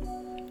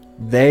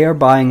 They are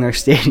buying their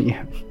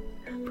stadium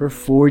for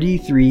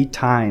 43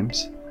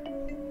 times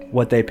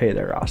what they pay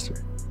their roster.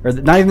 Or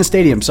not even the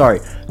stadium, sorry.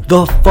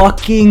 The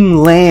fucking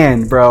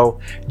land, bro.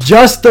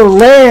 Just the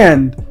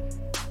land.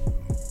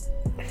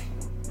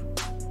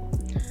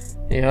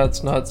 Yeah,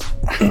 it's nuts.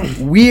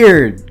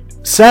 Weird.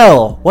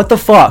 Sell. What the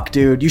fuck,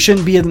 dude? You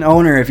shouldn't be an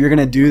owner if you're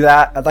gonna do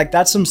that. Like,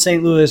 that's some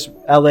St. Louis,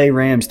 LA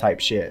Rams type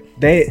shit.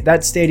 They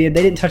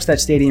didn't touch that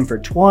stadium for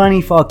 20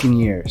 fucking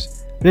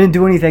years. They didn't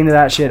do anything to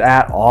that shit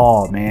at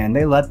all, man.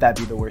 They let that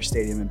be the worst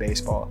stadium in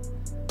baseball.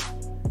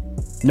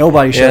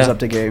 Nobody shows up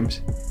to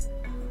games.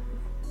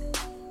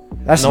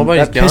 That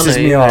pisses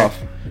me off.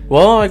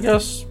 Well, I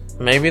guess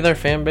maybe their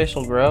fan base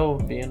will grow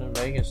being in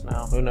Vegas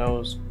now. Who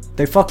knows?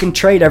 They fucking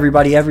trade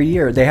everybody every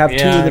year. They have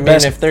two of the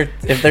best. If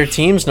their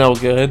team's no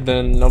good,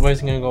 then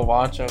nobody's gonna go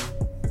watch them.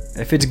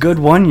 If it's good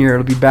one year,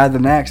 it'll be bad the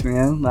next,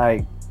 man.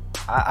 Like,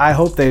 I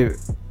hope they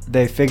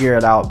figure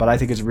it out, but I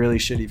think it's really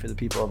shitty for the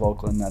people of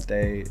Oakland that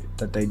they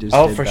just.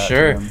 Oh, did for that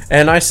sure.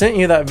 And I sent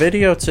you that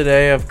video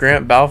today of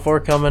Grant Balfour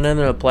coming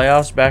into the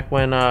playoffs back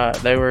when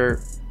they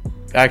were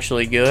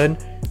actually good.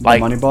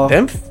 Like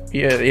Moneyball?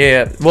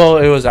 Yeah. Well,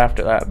 it was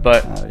after that,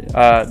 but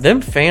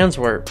them fans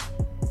were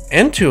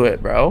into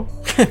it, bro.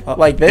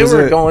 Like, they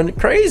were going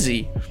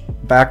crazy.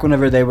 Back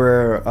whenever they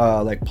were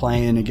like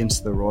playing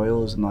against the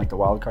Royals in like the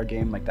wild card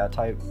game, like that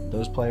type,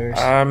 those players.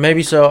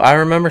 Maybe so. I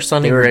remember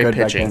Sonny Gray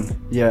pitching.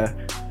 Yeah.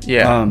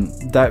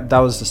 That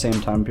was the same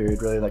time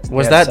period, really. Like,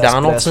 was that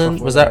Donaldson?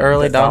 Was that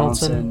early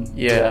Donaldson?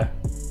 Yeah.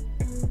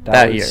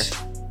 That year.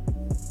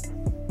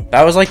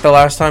 That was like the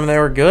last time they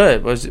were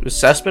good. Was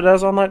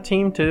Cespedes on that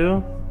team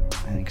too?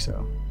 I think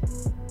so.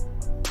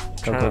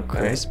 Coco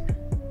Crisp?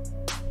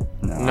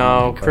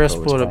 No, Crisp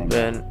would have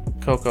been.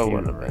 Coco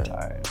wouldn't have been.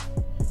 Retired.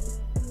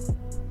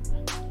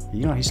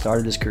 You know he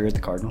started his career at the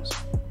Cardinals,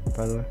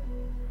 by the way.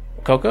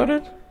 Coco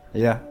did?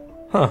 Yeah.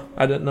 Huh,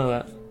 I didn't know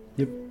that.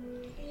 Yep.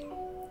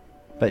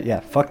 But yeah,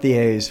 fuck the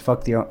A's.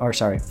 Fuck the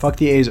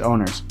A's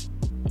owners.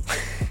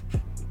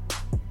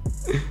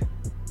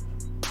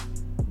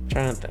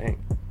 Trying to think.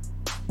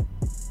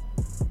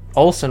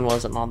 Olsen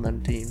wasn't on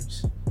them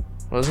teams,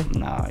 was he?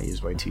 Nah, he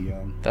was way too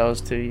young. That was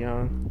too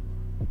young.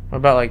 What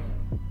about like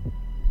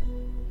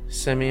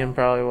Simeon?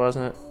 Probably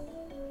wasn't.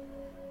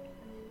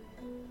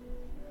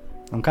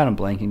 I'm kind of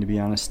blanking, to be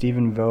honest.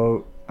 Stephen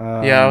Vogt.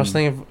 Yeah, I was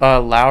thinking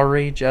of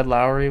Lowry. Jed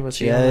Lowry was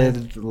he?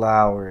 Jed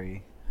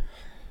Lowry.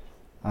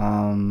 There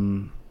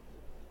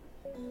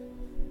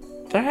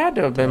had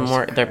to have been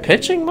more. Their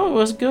pitching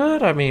was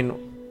good. I mean,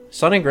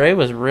 Sonny Gray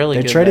was really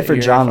good. They traded for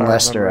John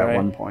Lester at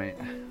one point.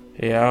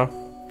 Yeah.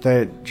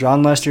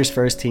 John Lester's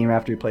first team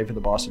after he played for the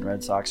Boston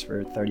Red Sox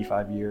for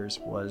 35 years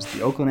was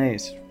the Oakland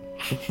A's.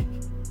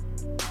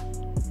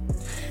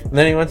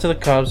 Then he went to the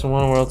Cubs and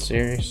won a World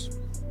Series.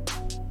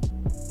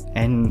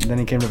 And then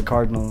he came to the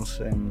Cardinals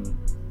and...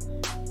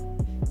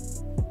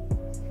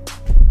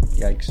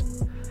 Yikes.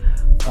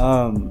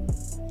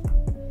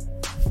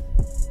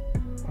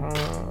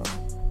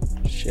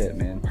 Shit,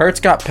 man. Hurts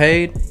got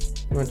paid.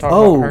 You want to talk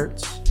about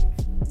Hurts?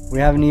 We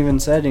haven't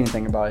even said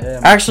anything about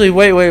him. Actually,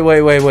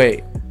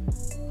 wait.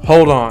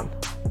 Hold on.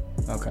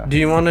 Okay. Do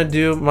you want to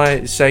do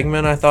my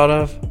segment I thought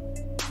of?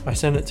 I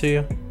sent it to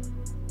you.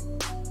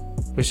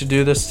 We should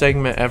do this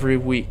segment every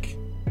week.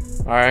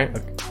 Alright?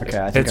 Okay,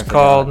 I think it's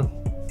called...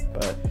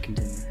 But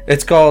continue.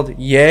 It's called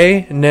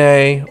Yay,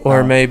 Nay,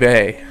 or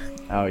Maybe.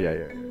 Oh, yeah.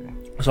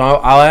 So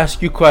I'll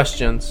ask you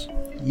questions.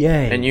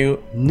 Yay. And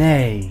you...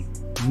 Nay.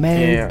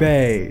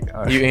 Maybe.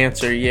 Yeah. You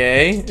answer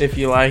yay if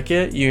you like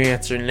it. You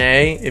answer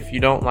nay if you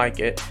don't like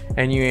it.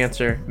 And you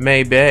answer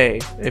maybe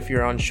if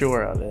you're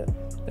unsure of it.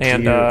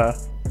 And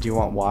do you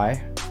want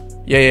why?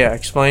 Yeah.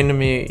 Explain to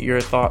me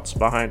your thoughts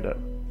behind it.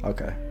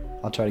 Okay.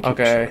 I'll try to keep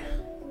it short.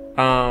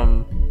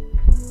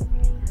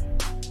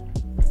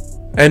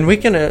 And we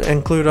can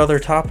include other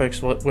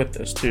topics with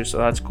this too, so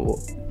that's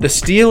cool. The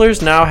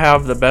Steelers now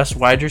have the best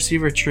wide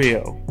receiver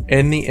trio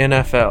in the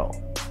NFL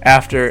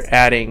after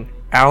adding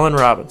Allen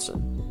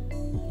Robinson.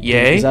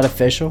 Yay? Is that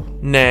official?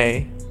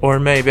 Nay, or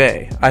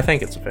maybe. I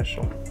think it's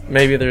official.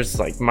 Maybe there's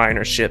like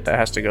minor shit that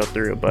has to go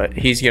through, but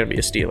he's going to be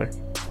a Steeler.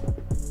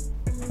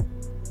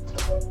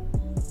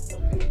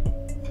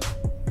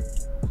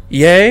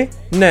 Yay,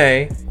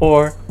 nay,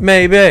 or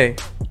maybe?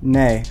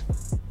 Nay.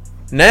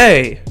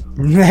 Nay.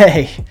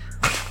 Nay.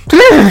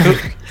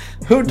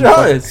 Who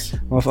does?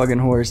 I'm a fucking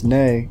horse.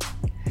 Nay.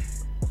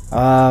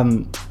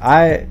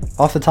 I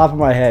off the top of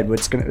my head,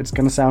 it's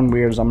gonna sound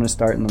weird. Is I'm gonna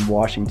start in the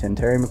Washington.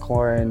 Terry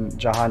McLaurin,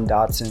 Jahan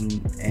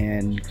Dotson,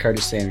 and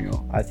Curtis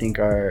Samuel. I think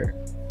are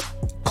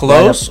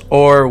close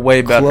or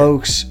way better.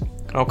 Close.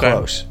 Okay.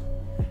 Close.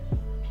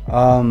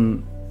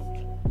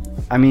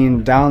 I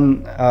mean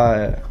down.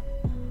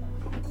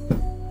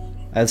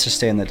 Let's just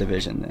stay in the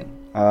division then.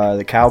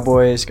 The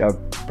Cowboys got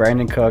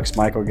Brandon Cooks,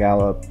 Michael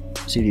Gallup,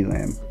 CeeDee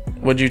Lamb.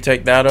 Would you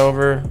take that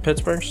over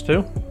Pittsburgh's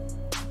too?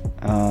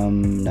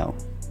 No,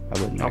 I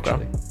wouldn't Okay.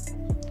 actually.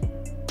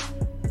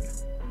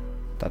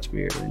 That's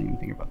weird. I didn't even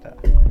think about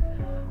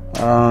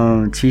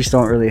that. Chiefs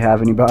don't really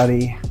have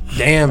anybody.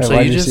 Damn, At so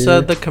wide you just receiver.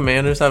 said the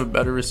Commanders have a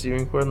better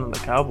receiving core than the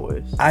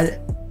Cowboys.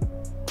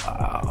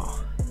 Wow.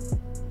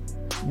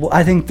 Well,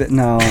 I think that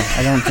no,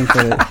 I don't think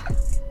that.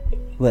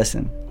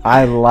 Listen,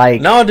 I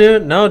like. No,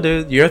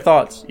 dude. Your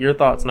thoughts,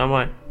 not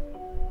mine.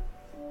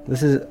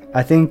 This is.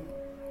 I think.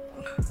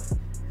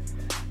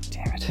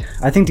 Damn it.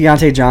 I think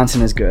Deontay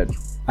Johnson is good.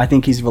 I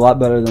think he's a lot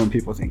better than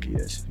people think he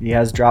is. He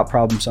has drop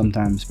problems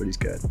sometimes, but he's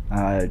good.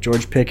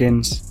 George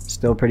Pickens,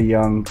 still pretty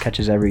young,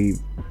 catches every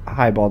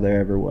high ball there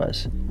ever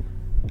was.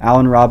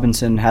 Allen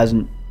Robinson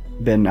hasn't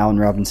been Allen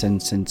Robinson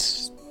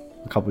since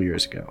a couple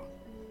years ago.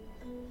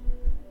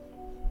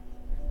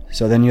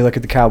 So then you look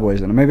at the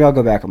Cowboys, and maybe I'll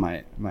go back on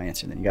my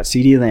answer then. You got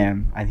CeeDee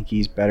Lamb. I think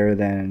he's better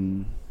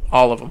than...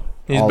 All of them.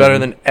 He's better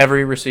than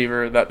every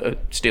receiver that the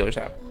Steelers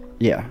have.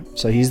 Yeah,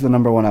 so he's the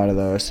number one out of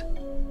those.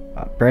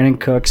 Brandon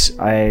Cooks,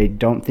 I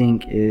don't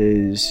think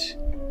is...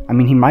 I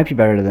mean, he might be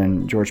better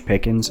than George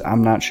Pickens.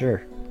 I'm not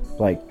sure.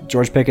 Like,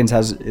 George Pickens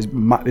is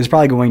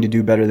probably going to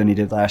do better than he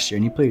did last year,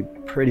 and he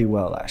played pretty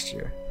well last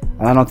year.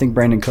 And I don't think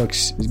Brandon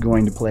Cooks is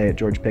going to play at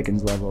George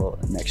Pickens' level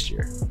next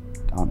year,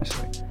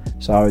 honestly.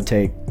 So I would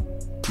take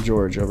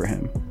George over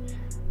him.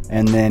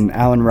 And then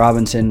Allen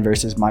Robinson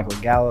versus Michael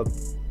Gallup.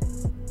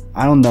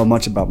 I don't know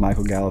much about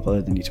Michael Gallup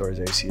other than he tore his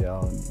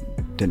ACL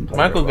and didn't play.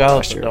 Michael well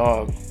Gallup's last a year.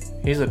 dog.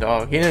 He's a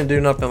dog. He didn't do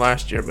nothing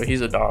last year, but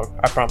he's a dog.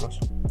 I promise.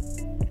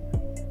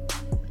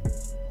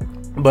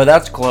 But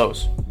that's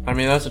close. I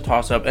mean, that's a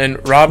toss-up.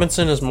 And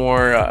Robinson is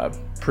more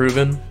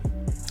proven.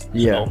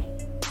 Yeah. So.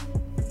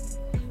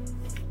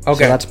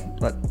 Okay. So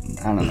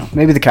I don't know.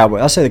 Maybe the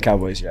Cowboys. I'll say the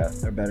Cowboys, yeah.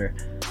 They're better.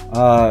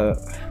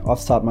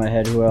 Off the top of my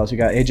head, who else? You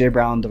got A.J.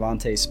 Brown,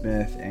 Devontae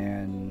Smith,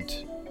 and...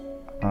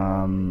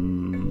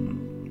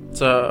 It's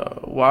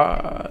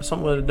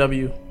something with a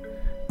W.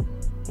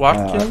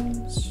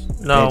 Watkins?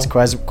 No. It's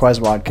Quez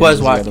Watkins. Quez is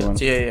the other one.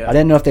 Watkins, yeah. I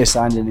didn't know if they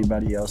signed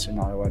anybody else or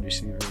not, a wide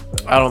receiver.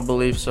 But, I don't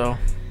believe so.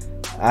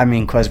 I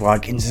mean, Quez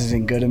Watkins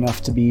isn't good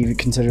enough to be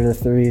considered a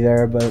 3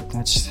 there, but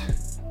that's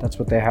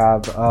what they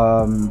have.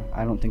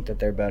 I don't think that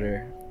they're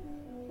better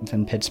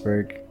than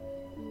Pittsburgh.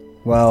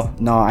 Well,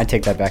 no, I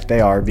take that back.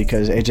 They are,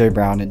 because A.J.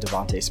 Brown and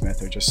Devontae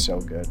Smith are just so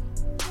good.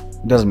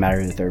 It doesn't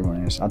matter who the third one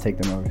is. I'll take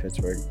them over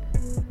Pittsburgh.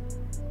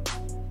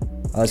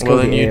 Let's go Well,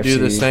 to then the you AFC. do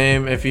the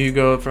same. If you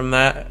go from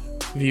that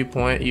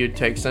viewpoint, you'd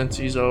take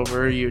Cincy's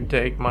over. You'd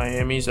take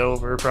Miami's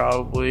over,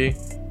 probably.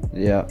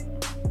 Yeah.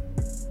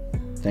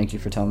 Thank you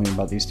for telling me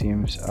about these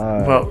teams.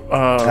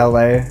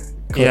 L.A.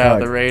 Yeah,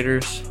 the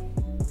Raiders.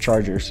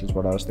 Chargers is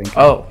what I was thinking.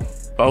 Oh,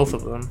 both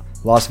of them.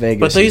 Las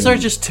Vegas. But these are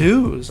just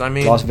twos. I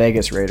mean, Las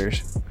Vegas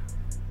Raiders.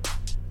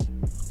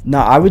 No,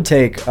 I would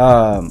take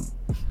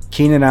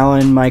Keenan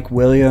Allen, Mike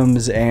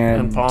Williams,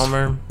 and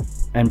Palmer.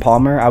 And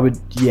Palmer. I would,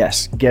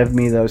 yes, give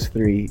me those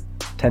 3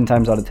 10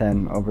 times out of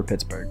 10 over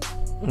Pittsburgh.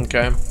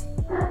 Okay.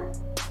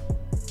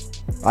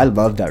 I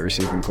love that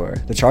receiving core.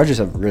 The Chargers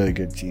have a really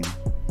good team.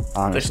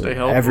 Honestly, They stay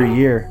healthy.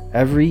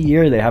 every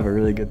year they have a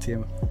really good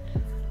team.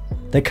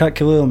 They cut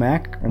Khalil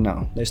Mack, or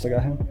no? They still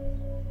got him.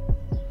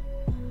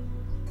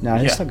 No,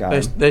 they still got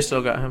him. They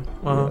still got him.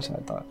 Uh-huh. That's what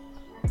I thought.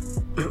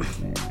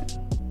 Man.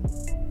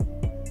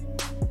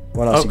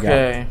 What else you got?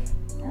 Okay.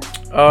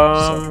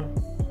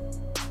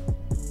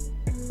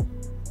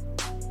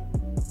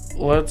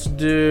 Let's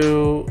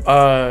do.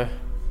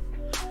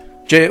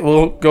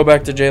 We'll go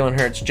back to Jalen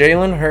Hurts.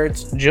 Jalen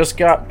Hurts just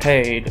got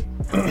paid.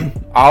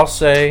 I'll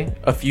say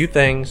a few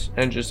things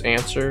and just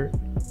answer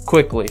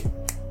quickly.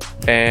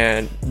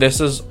 And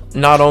this is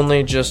not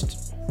only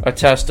just a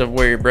test of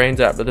where your brain's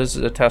at, but this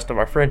is a test of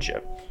our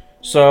friendship.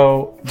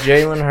 So,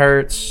 Jalen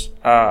Hurts,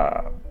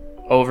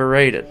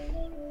 overrated.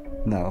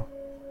 No.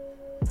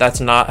 That's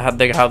not how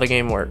the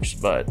game works,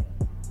 but...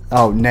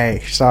 Oh,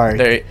 nay. Sorry.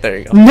 There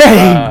you go.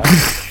 Nay!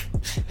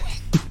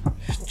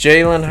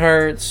 Jalen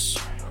Hurts,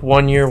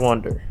 1 year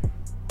wonder.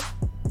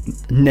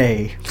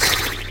 Nay.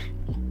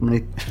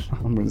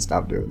 I'm gonna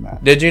stop doing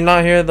that. Did you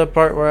not hear the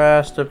part where I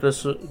asked if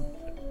this, or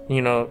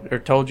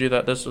told you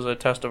that this was a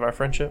test of our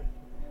friendship?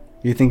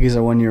 You think he's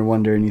a 1 year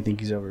wonder and you think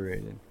he's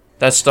overrated?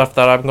 That's stuff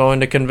that I'm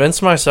going to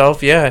convince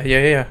myself.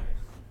 Yeah.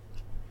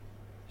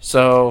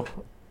 So,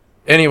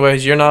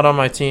 anyways, you're not on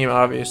my team,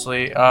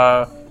 obviously.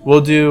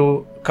 We'll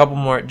do a couple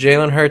more.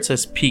 Jalen Hurts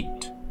has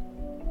peaked.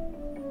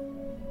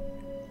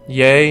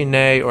 Yay,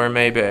 nay, or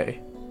maybe?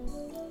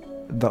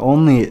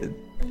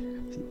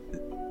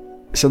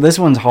 So this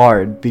one's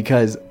hard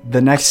because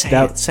the next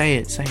step. Say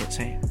it.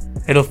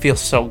 It'll feel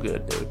so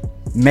good, dude.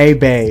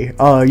 Maybe.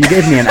 Oh, you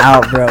gave me an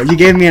out, bro. You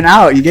gave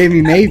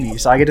me maybe,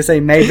 so I get to say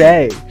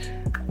maybe,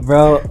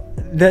 bro.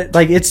 That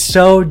it's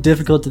so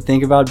difficult to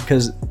think about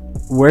because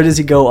where does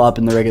he go up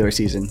in the regular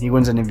season? He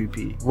wins an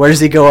MVP. Where does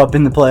he go up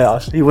in the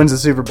playoffs? He wins the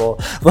Super Bowl.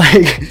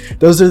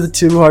 Those are the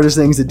two hardest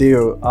things to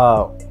do.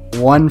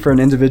 One for an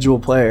individual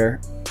player.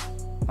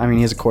 I mean,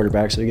 he's a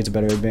quarterback, so he gets a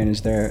better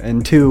advantage there.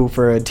 And two,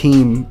 for a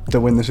team to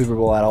win the Super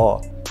Bowl at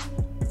all.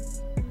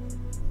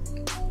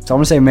 So I'm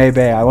going to say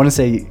maybe. I want to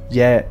say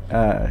yay.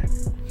 I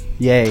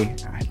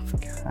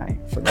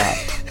forgot.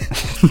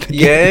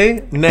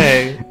 Yay,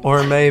 nay,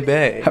 or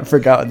maybe. I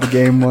forgot what the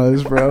game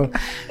was, bro.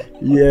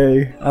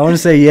 Yay. I want to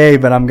say yay,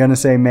 but I'm going to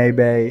say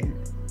maybe.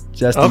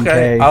 Just in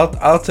case.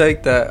 I'll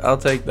take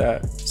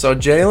that. So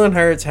Jalen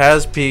Hurts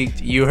has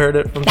peaked. You heard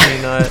it from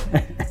Peanut.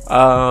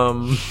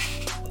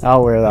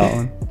 I'll wear that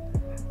one.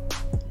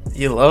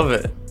 You love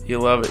it.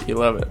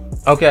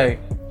 Okay,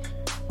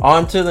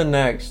 on to the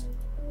next.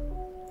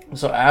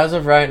 So as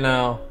of right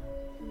now,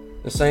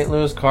 the St.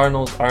 Louis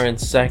Cardinals are in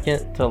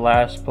second to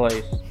last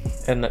place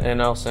in the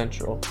NL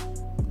Central.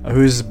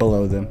 Who's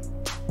below them?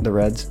 The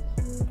Reds?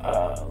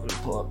 Let me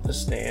pull up the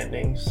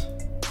standings.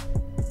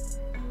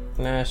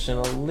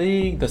 National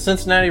League. The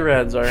Cincinnati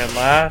Reds are in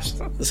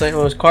last. The St.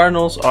 Louis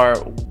Cardinals are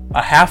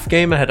a half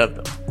game ahead of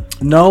them.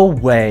 No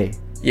way.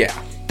 Yeah.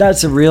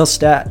 That's a real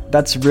stat.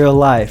 That's real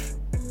life.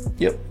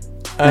 Yep.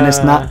 And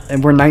it's not.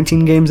 And we're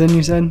 19 games in,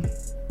 you said?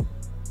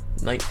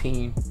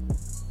 19.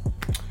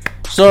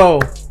 So,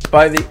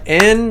 by the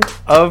end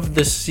of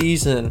the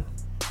season,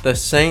 the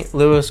St.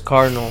 Louis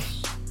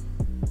Cardinals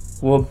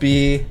will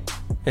be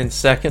in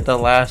second to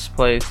last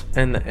place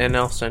in the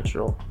NL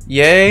Central.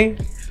 Yay,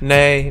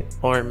 nay,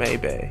 or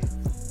maybe?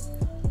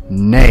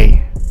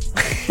 Nay.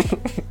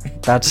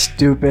 That's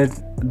stupid.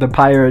 The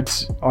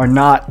Pirates are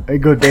not a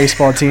good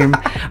baseball team.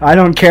 I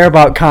don't care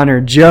about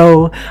Connor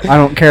Joe. I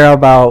don't care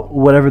about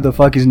whatever the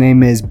fuck his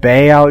name is,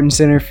 Bay out in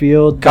center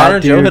field. Connor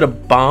Joe hit a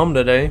bomb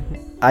today.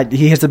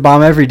 He hits the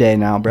bomb every day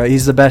now, bro.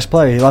 He's the best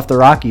player. He left the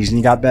Rockies and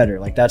he got better.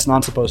 That's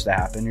not supposed to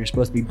happen. You're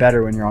supposed to be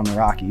better when you're on the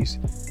Rockies.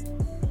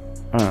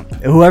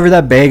 Whoever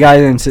that Bay guy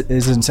is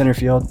in center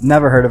field,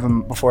 never heard of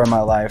him before in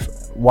my life.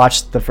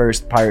 Watched the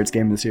first Pirates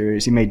game of the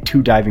series. He made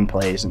 2 diving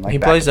plays. And he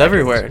plays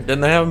everywhere.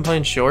 Didn't they have him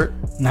playing short?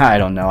 Nah, I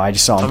don't know. I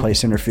just saw him play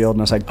center field,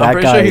 and I was like, I'm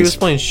pretty sure he was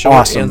playing short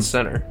awesome. and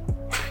center.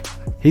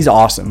 He's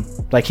awesome.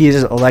 He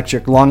is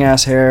electric. Long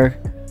ass hair.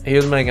 He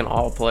was making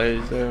all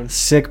plays, dude.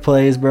 Sick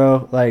plays,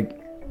 bro.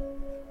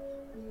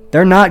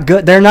 They're not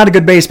good. They're not a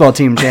good baseball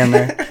team,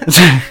 Chandler.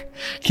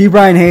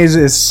 Ke'Bryan Hayes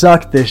has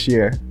sucked this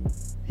year.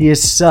 He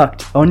has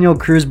sucked. O'Neal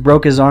Cruz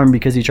broke his arm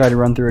because he tried to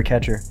run through a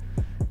catcher.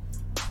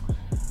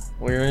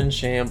 We're in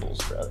shambles,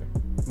 brother.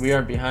 We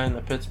are behind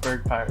the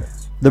Pittsburgh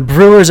Pirates. The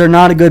Brewers are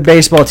not a good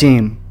baseball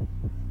team.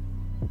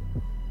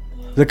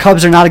 The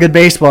Cubs are not a good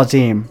baseball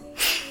team.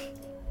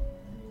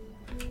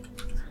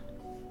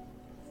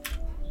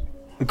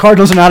 The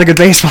Cardinals are not a good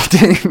baseball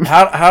team.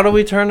 How do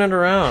we turn it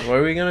around? What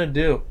are we going to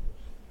do?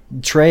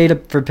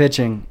 Trade for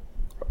pitching.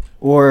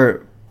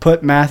 Or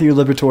put Matthew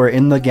Liberatore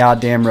in the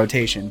goddamn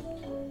rotation.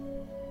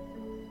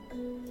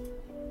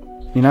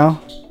 You know?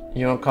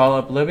 You don't call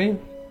up Libby?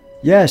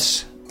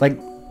 Yes.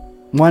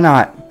 Why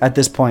not at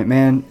this point,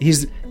 man? He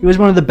was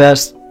one of the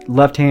best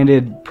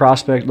left-handed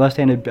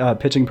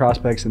pitching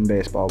prospects in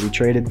baseball. We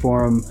traded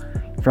for him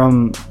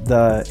from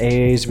the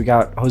A's. We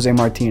got Jose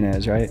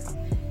Martinez, right?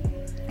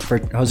 For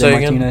Jose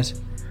Martinez.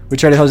 We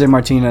traded Jose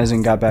Martinez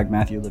and got back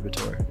Matthew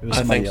Liberatore. It was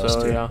somebody else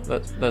too. Yeah.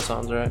 That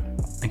sounds right.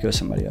 I think it was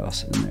somebody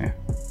else in there.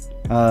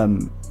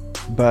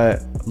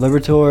 But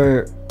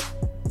Liberatore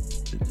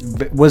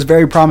was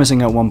very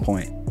promising at one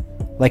point.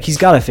 He's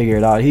got to figure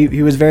it out.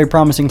 He was very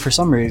promising for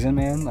some reason,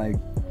 man.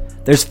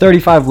 There's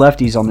 35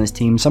 lefties on this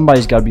team.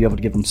 Somebody's got to be able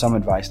to give them some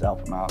advice to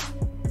help them out.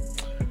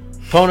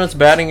 Opponent's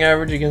batting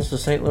average against the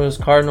St. Louis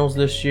Cardinals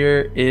this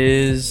year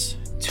is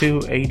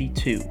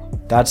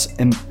 .282. That's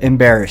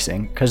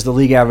embarrassing because the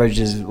league average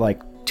is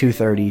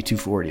 230,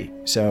 240.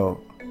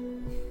 So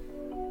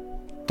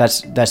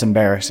that's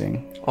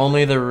embarrassing.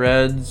 Only the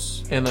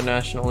Reds in the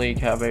National League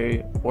have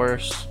a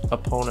worse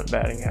opponent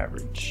batting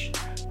average.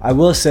 I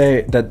will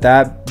say that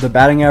the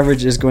batting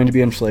average is going to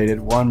be inflated.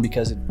 One,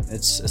 because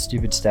it's a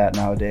stupid stat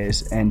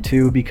nowadays, and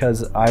two,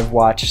 because I've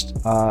watched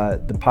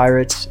the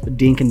Pirates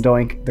dink and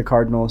doink the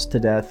Cardinals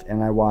to death,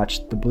 and I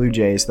watched the Blue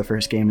Jays the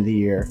first game of the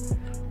year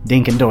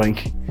dink and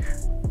doink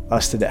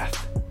us to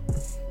death.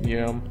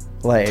 Yeah.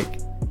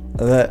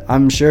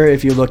 I'm sure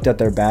if you looked at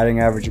their batting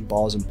average of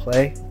balls in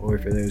play, or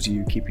for those of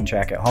you keeping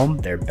track at home,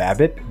 their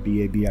BABIP,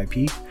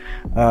 B-A-B-I-P,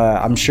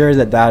 I'm sure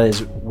that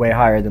is way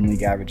higher than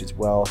league average as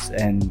well.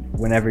 And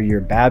whenever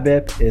your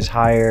BABIP is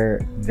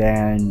higher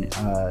than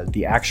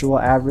the actual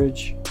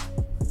average,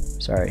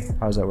 sorry,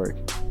 how does that work?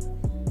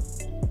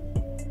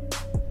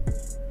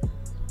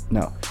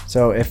 No.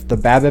 So if the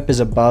BABIP is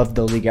above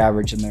the league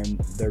average, and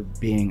they're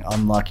being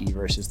unlucky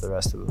versus the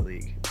rest of the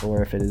league,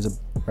 or if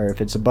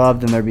it's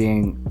above, then they're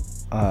being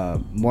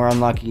more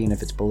unlucky, and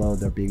if it's below,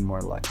 they're being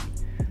more lucky.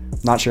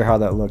 Not sure how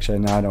that looks right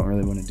now. I don't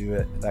really want to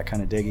do that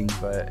kind of digging,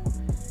 but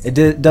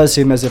it does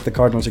seem as if the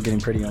Cardinals are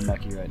getting pretty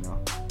unlucky right now.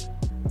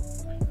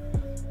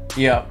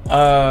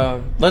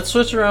 Yeah. Let's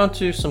switch around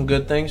to some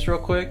good things real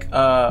quick.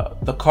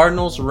 The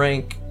Cardinals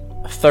rank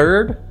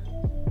 3rd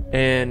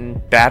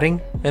in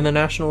batting in the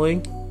National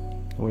League.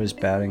 What is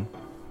batting?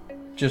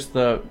 Just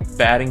the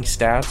batting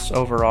stats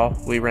overall.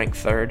 We rank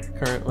 3rd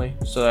currently.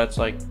 So that's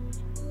like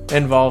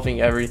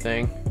involving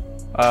everything.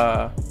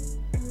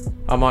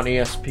 I'm on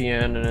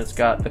ESPN and it's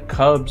got the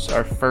Cubs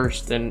are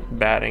 1st in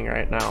batting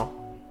right now.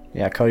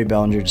 Yeah, Cody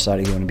Bellinger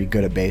decided he wanted to be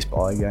good at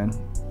baseball again.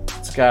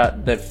 It's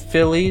got the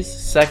Phillies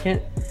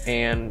 2nd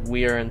and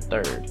we are in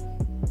 3rd.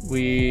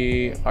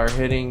 We are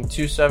hitting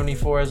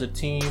 274 as a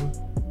team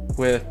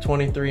with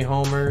 23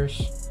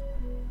 homers,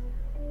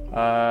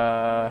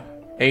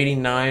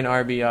 89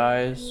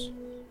 RBIs.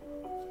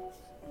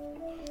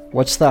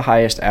 What's the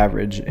highest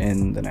average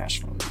in the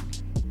National League?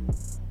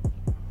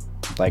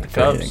 Like for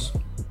Cubs.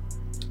 hitting.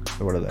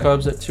 So what are they?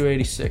 Cubs at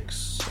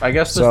 286. I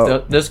guess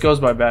So- this goes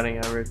by batting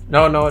average.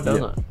 No, it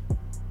doesn't.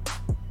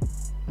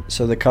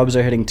 So the Cubs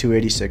are hitting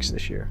 286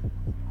 this year,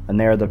 and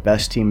they are the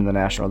best team in the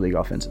National League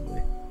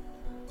offensively.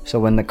 So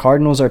when the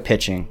Cardinals are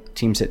pitching,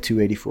 teams hit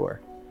 284.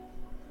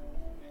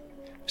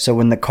 So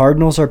when the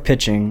Cardinals are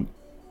pitching,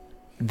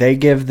 they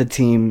give the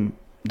team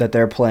that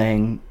they're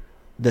playing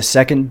the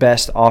 2nd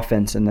best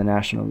offense in the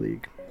National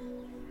League.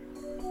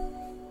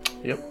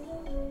 Yep.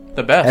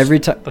 The best. Every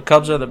time. The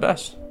Cubs are the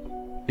best.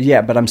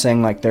 Yeah, but I'm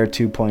saying like they're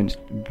 2 points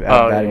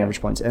batting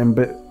average points,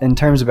 but in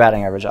terms of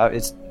batting average,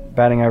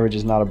 batting average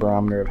is not a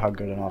barometer of how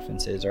good an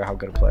offense is or how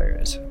good a player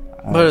is.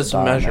 But it's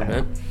a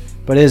measurement.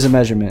 But it is a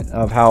measurement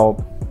of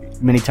how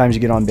many times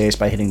you get on base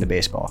by hitting the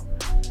baseball,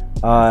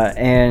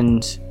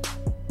 and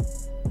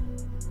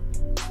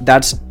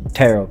that's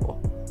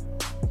terrible,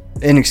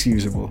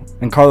 inexcusable.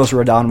 And Carlos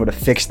Rodon would have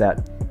fixed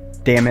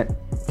that. Damn it,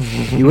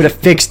 he would have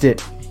fixed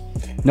it.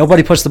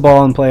 Nobody puts the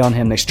ball in play on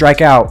him. They strike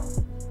out.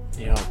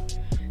 Yeah.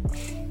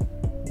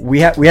 We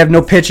have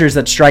no pitchers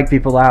that strike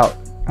people out.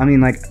 I mean,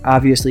 like,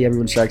 obviously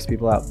everyone strikes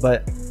people out,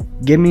 but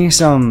give me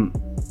some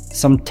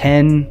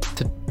 10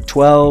 to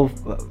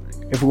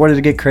 12, if we wanted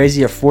to get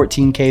crazy, a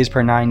 14 Ks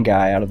per 9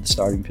 guy out of the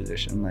starting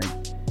position. Like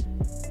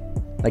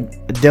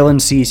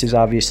Dylan Cease is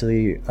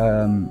obviously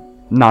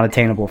not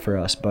attainable for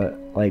us, but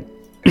like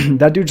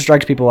that dude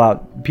strikes people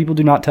out. People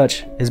do not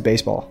touch his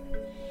baseball.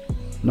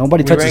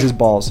 Nobody touches his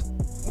balls.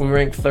 We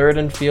rank 3rd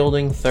in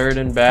fielding, 3rd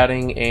in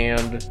batting,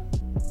 and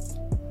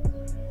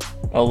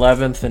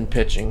 11th in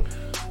pitching.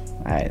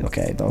 Alright,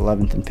 okay, the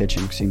 11th in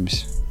pitching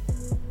seems...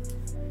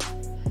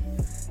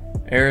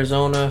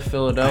 Arizona,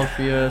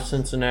 Philadelphia,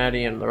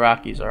 Cincinnati, and the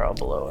Rockies are all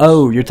below us.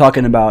 Oh, you're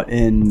talking about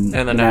in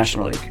the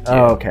National League. Oh,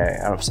 Yeah. okay.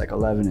 I was like,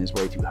 11 is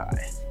way too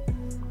high.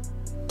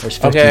 There's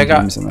 15 Okay,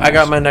 teams in the I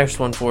got National my next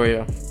one for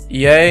you.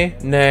 Yay,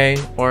 nay,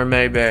 or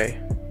maybe.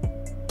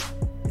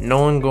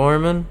 Nolan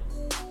Gorman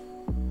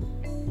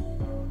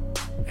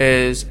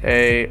is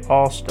a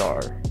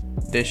all-star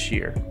this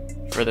year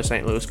for the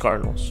St. Louis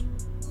Cardinals.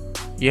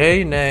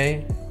 Yay,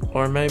 nay,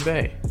 or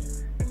maybe.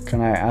 Can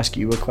I ask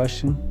you a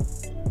question?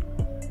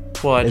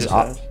 Well, I just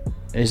asked.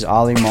 Is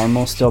Ollie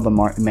Marmol still the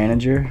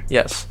manager?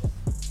 Yes.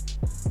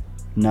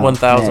 No.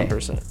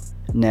 1,000%.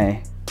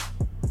 Nay.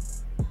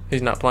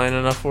 He's not playing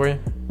enough for you?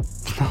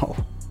 No.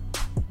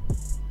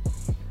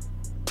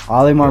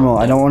 Ollie Marmol,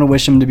 I don't want to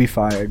wish him to be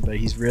fired, but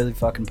he's really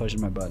fucking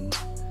pushing my buttons.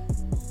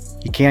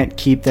 He can't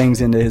keep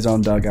things into his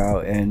own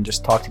dugout and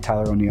just talk to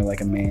Tyler O'Neill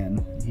like a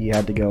man. He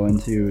had to go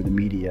into the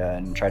media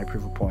and try to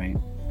prove a point.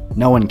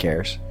 No one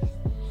cares.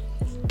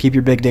 Keep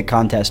your big dick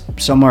contest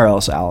somewhere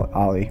else,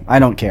 Ollie. I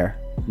don't care.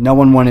 No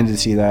one wanted to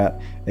see that.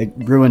 It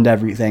ruined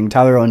everything.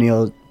 Tyler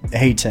O'Neill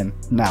hates him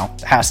now.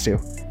 Has to.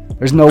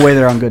 There's no way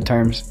they're on good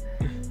terms.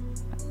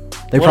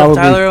 What if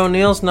Tyler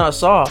O'Neill's not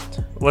soft?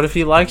 What if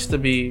he likes to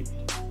be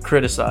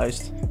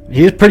criticized?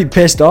 He was pretty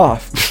pissed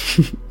off.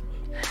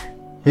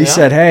 He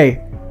said,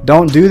 "Hey,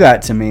 don't do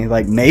that to me.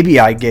 Like maybe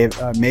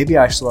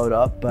I slowed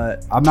up,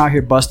 but I'm out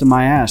here busting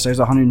my ass. There's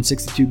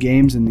 162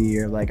 games in the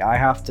year. Like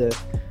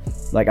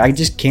I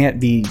just can't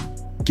be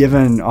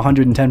given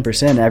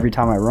 110% every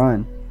time I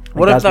run." Like,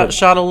 what if that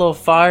shot a little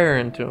fire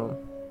into him?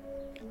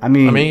 I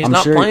mean, he's I'm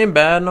not sure, playing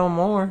bad no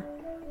more.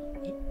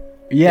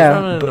 Yeah,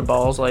 he's running into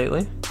balls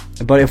lately.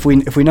 But if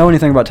we know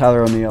anything about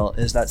Tyler O'Neill,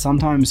 is that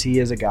sometimes he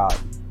is a god.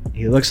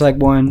 He looks like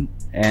one,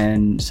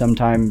 and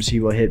sometimes he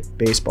will hit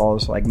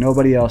baseballs like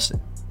nobody else,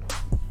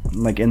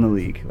 like in the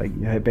league. Like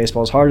you hit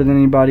baseballs harder than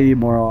anybody,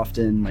 more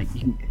often. Like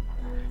you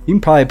can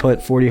probably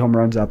put 40 home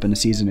runs up in a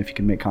season if you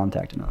can make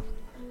contact enough.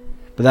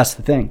 But that's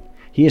the thing.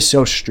 He is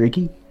so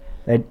streaky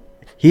that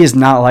he is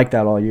not like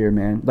that all year,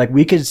 man. Like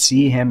we could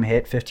see him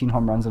hit 15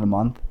 home runs in a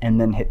month and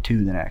then hit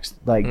 2 the next.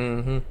 Like.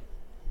 Mm-hmm.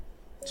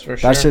 For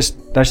That's sure.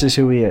 just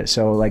who he is.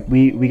 So like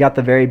we got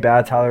the very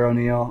bad Tyler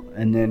O'Neill,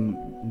 and then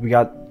we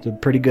got the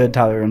pretty good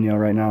Tyler O'Neill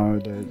right now, or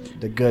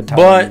the good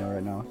Tyler O'Neill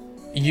right now.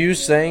 You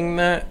saying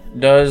that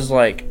does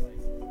like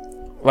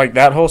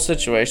that whole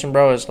situation,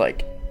 bro, is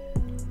like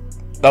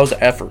that was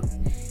effort.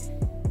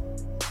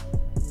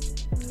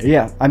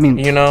 Yeah, I mean,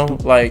 you know,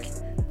 like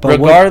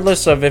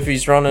regardless of if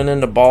he's running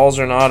into balls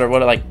or not or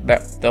what, like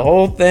that, the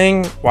whole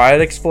thing, why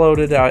it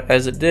exploded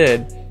as it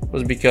did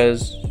was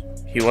because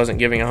he wasn't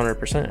giving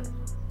 100%.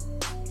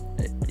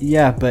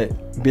 Yeah,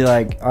 but be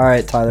like, all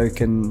right, Tyler,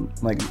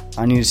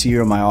 I need to see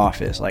you in my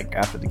office, like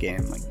after the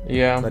game. Like,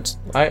 yeah,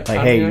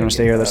 hey, you want to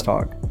stay here? Let's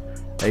talk.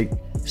 Like,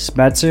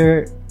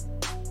 Spencer,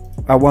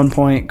 at one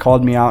point,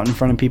 called me out in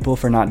front of people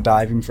for not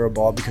diving for a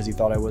ball because he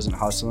thought I wasn't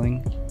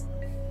hustling.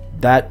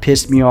 That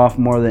pissed me off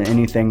more than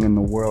anything in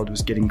the world,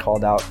 was getting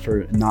called out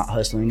for not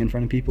hustling in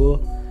front of people,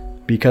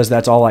 because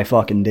that's all I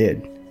fucking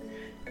did.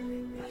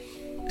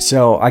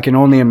 So I can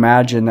only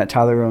imagine that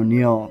Tyler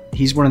O'Neill,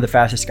 he's one of the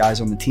fastest guys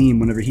on the team.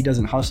 Whenever he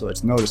doesn't hustle,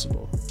 it's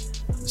noticeable.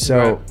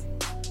 So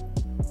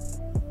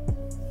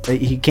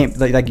he can't,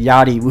 like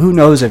Yachty. Who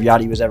knows if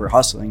Yachty was ever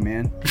hustling,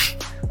 man?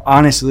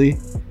 Honestly,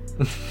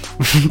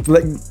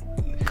 like,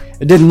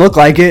 it didn't look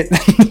like it.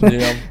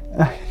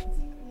 Yeah.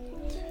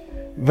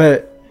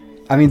 But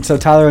I mean, so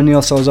Tyler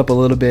O'Neill slows up a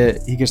little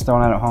bit. He gets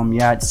thrown out at home.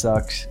 Yeah, it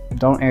sucks.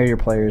 Don't air your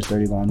players'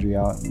 dirty laundry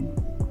out in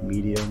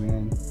media,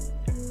 man.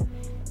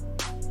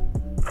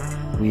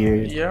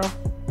 Weird. Yeah.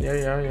 You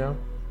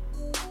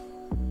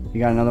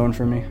got another one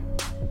for me?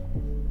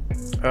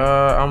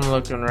 I'm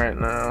looking right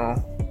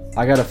now.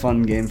 I got a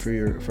fun game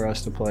for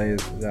us to play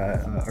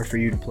that, or for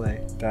you to play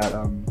that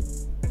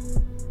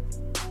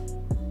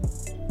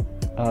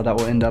that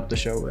we'll end up the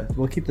show with.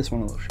 We'll keep this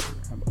one a little shorter.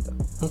 How about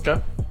that?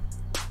 Okay.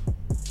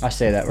 I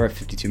say that we're at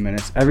 52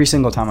 minutes. Every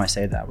single time I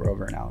say that, we're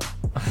over an hour.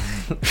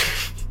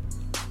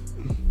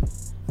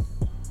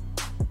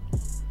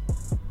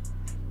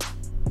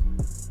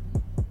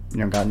 You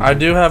don't got anything? I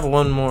do have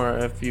one more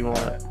if you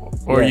want,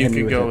 or you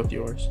could go with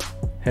yours.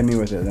 Hit me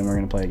with it, then we're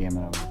gonna play a game that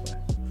I want to play.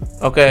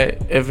 Okay,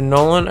 if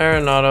Nolan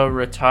Arenado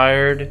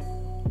retired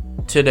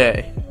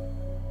today,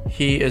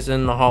 he is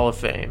in the Hall of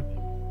Fame.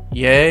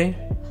 Yay,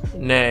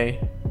 nay,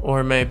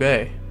 or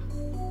maybe?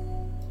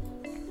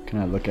 Can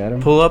I look at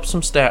him? Pull up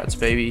some stats,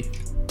 baby.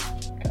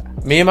 Okay.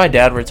 Me and my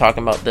dad were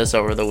talking about this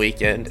over the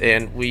weekend,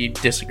 and we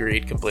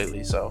disagreed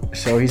completely. So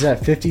he's at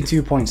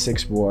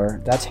 52.6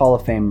 WAR. That's Hall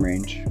of Fame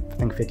range. I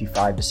think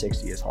 55 to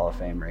 60 is Hall of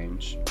Fame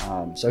range.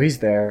 So he's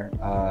there.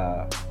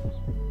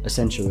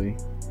 Essentially,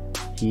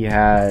 he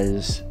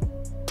has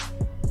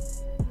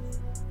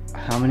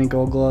how many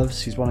Gold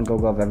Gloves? He's won a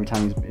Gold Glove every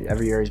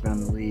year he's been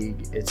in the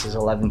league. It's his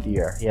 11th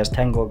year. He has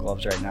 10 Gold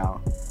Gloves right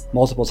now.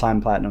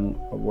 Multiple-time Platinum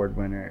Award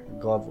winner,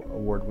 Glove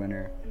Award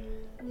winner.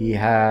 He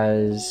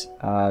has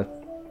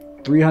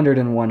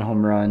 301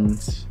 home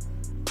runs,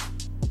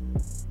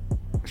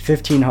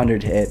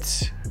 1,500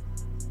 hits,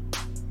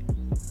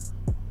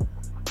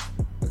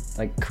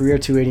 like career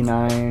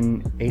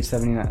 289,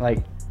 879.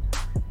 Like,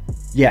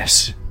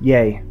 yes,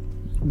 yay.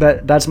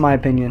 That's my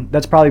opinion.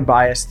 That's probably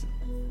biased.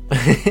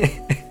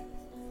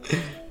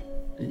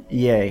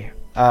 Yay.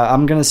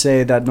 I'm going to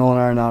say that Nolan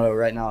Arenado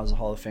right now is a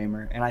Hall of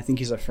Famer, and I think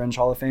he's a fringe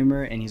Hall of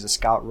Famer, and he's a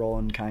Scott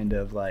Rowland kind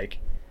of like,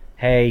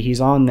 hey, he's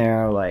on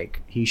there,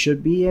 like, he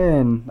should be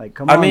in. Like,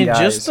 come on, guys. I mean,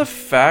 just the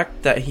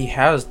fact that he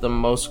has the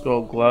most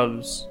Gold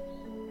Gloves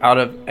out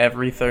of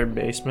every third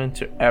baseman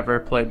to ever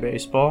play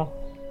baseball.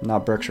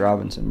 Not Brooks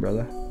Robinson,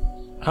 brother.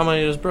 How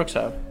many does Brooks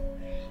have?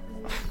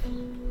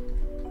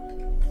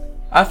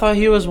 I thought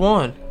he was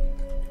one.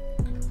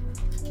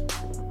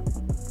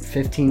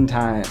 16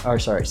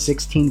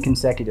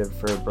 consecutive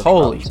for Brooks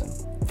Holy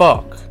Robinson.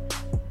 Fuck.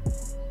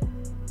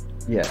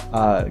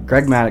 Yeah,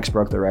 Greg Maddux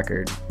broke the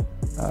record.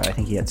 I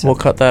think he had 7. We'll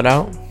cut that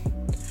out.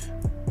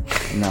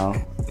 No.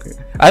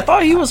 I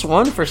thought he was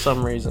one for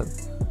some reason.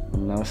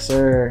 No,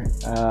 sir.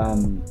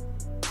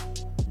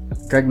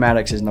 Greg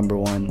Maddux is number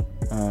 1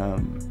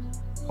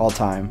 all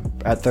time.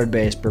 At third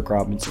base, Brooks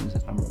Robinson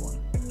is number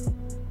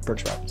 1.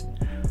 Brooks Robinson.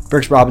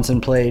 Brooks Robinson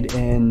played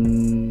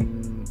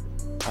in...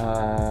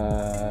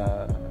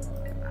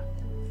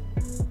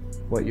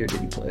 what year did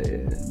he play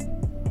in?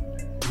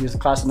 He was the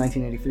class of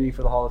 1983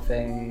 for the Hall of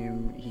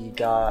Fame. He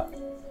got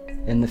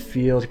in the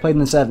field. He played in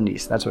the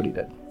 70s. That's what he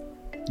did.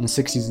 In the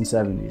 60s and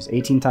 70s.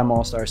 18-time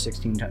All-Star,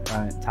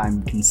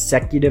 16-time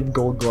consecutive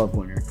Gold Glove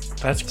winner.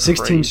 That's 16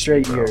 crazy,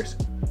 straight bro. years.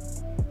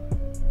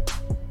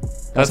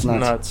 That's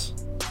nuts.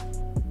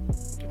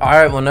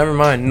 Alright, well, never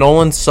mind.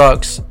 Nolan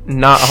sucks.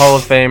 Not Hall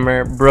of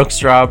Famer.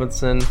 Brooks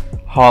Robinson,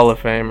 Hall of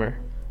Famer.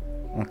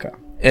 Okay.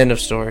 End of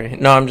story.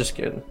 No, I'm just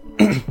kidding.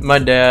 My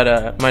dad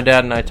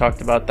and I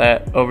talked about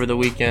that over the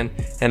weekend,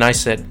 and I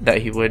said that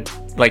he would,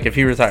 like, if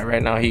he retired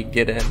right now, he'd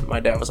get in. My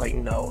dad was like,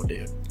 no,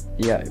 dude.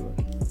 Yeah, he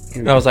would.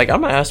 And I was like,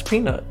 I'm gonna ask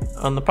Peanut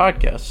on the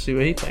podcast, see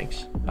what he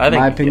thinks. I think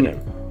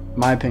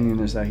my opinion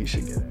is that he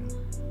should get in.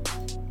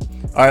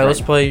 All right,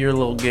 let's play your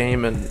little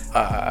game and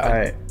all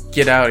right,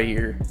 get out of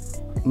here.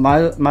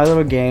 My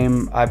little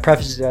game, I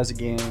prefaced it as a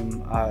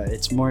game.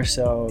 It's more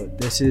so,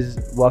 this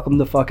is welcome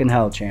to fucking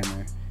hell,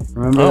 Chandler.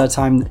 Remember that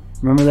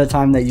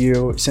time that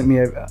you sent me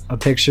a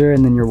picture,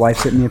 and then your wife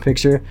sent me a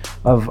picture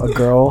of a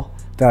girl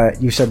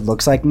that you said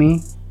looks like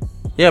me?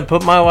 Yeah,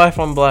 put my wife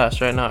on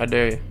blast right now. I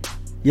dare you.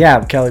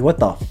 Yeah, Kelly, what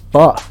the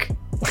fuck?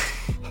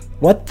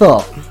 What the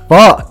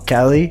fuck,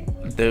 Kelly?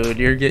 Dude,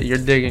 you're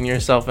digging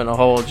yourself in a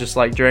hole just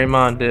like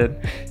Draymond did.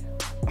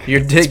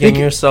 You're digging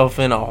yourself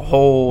in a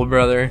hole,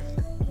 brother.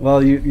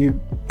 Well, you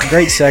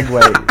great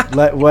segue.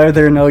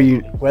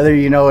 Whether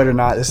you know it or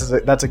not,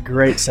 that's a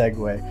great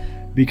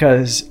segue,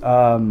 because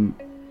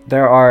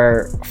there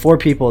are 4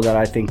 people that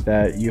I think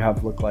that you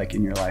have looked like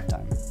in your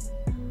lifetime.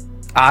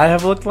 I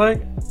have looked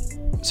like?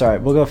 Sorry,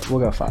 we'll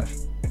go 5.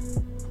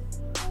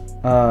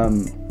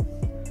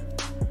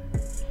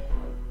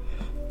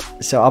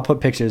 So I'll put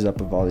pictures up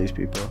of all these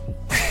people.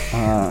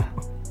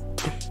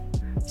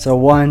 So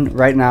 1,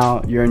 right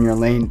now you're in your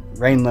Lane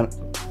Reynolds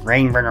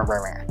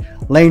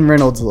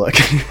look.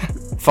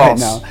 False. Right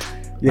now.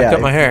 Yeah. I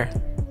cut my hair.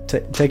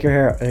 Take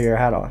your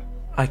hat off.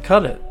 I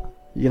cut it.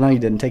 You know you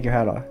didn't. Take your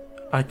hat off.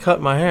 I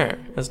cut my hair.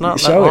 It's not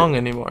that long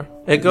anymore.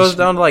 It goes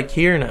down to like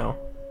here now.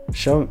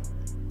 Show.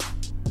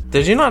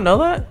 Did you not know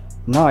that?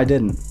 No, I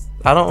didn't.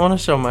 I don't want to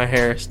show my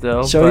hair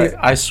still, but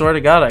I swear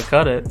to God I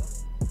cut it.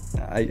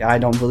 I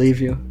don't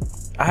believe you.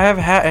 I have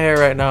hat hair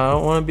right now. I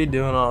don't want to be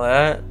doing all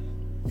that.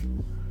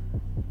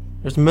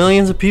 There's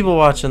millions of people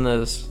watching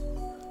this.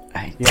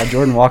 Yeah,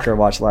 Jordan Walker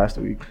watched last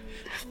week.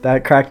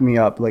 That cracked me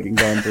up, like,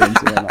 going through and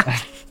seeing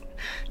that.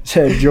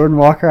 Said, Jordan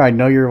Walker, I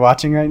know you're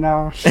watching right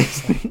now.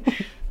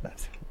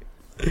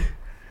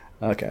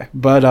 Okay,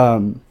 but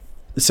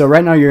so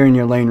right now you're in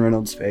your Lane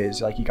Reynolds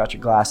phase. Like, you got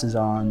your glasses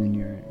on and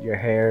your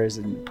hair is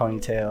in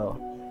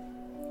ponytail.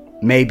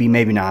 Maybe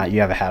not.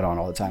 You have a hat on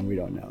all the time. We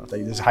don't know.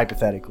 Like, this is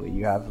hypothetically,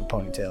 you have a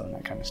ponytail and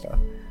that kind of stuff.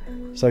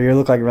 So you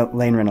look like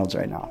Lane Reynolds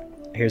right now.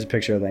 Here's a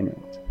picture of Lane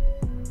Reynolds.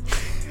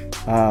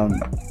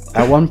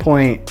 At one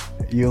point,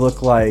 you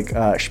look like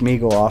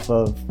Schmeagol off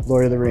of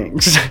Lord of the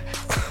Rings.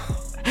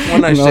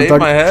 When I shave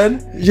my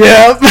head?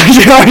 Yep.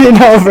 You already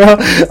know, bro.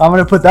 I'm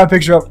going to put that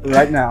picture up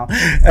right now.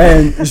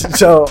 And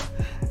so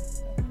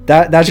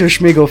that's your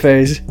Schmeagol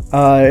phase.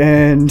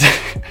 And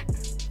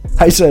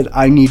I said,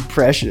 I need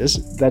Precious.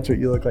 That's what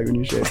you look like when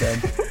you shave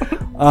head.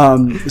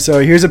 So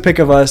here's a pic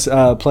of us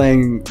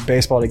playing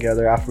baseball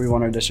together after we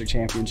won our district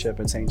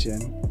championship at St.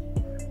 John.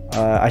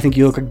 I think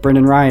you look like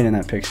Brendan Ryan in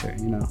that picture,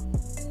 you know.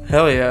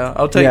 Hell yeah.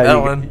 I'll take that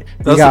one.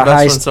 That's the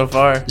best one so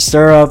far.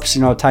 Stirrups,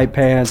 tight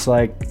pants.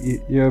 Like,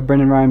 you're a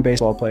Brendan Ryan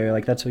baseball player.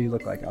 Like, that's what you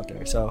look like out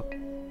there. So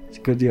it's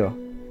a good deal.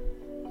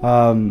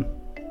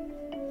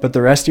 But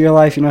the rest of your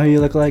life, you know who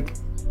you look like?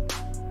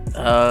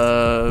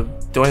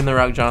 Dwayne The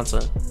Rock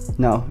Johnson.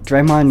 No,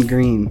 Draymond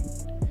Green.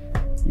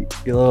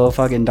 You little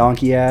fucking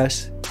donkey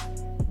ass.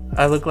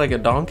 I look like a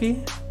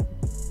donkey?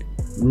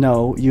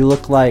 No, you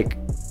look like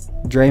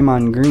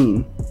Draymond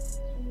Green.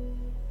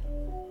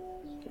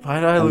 Why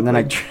do I look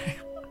like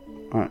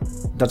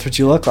Draymond? That's what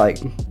you look like.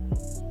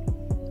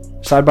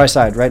 Side by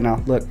side, right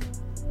now. Look.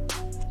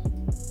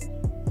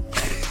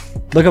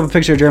 Look up a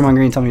picture of Draymond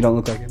Green. Tell me you don't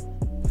look like him.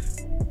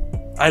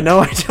 I know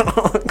I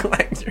don't look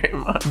like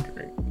Draymond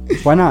Green.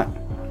 Why not?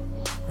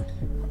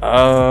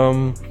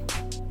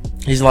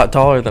 He's a lot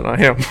taller than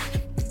I am.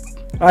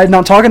 I'm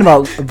not talking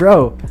about,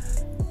 bro.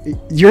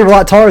 You're a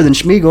lot taller than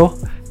Schmeagol.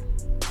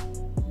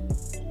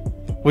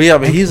 Well, yeah,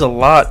 but he's a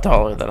lot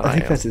taller than I am. I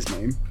think that's his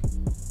name.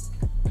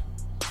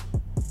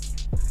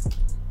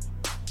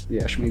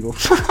 Yeah, Schmeagol.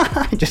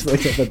 I just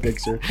looked at the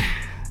picture.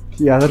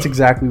 Yeah, that's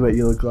exactly what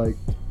you look like.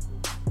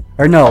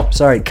 Or no,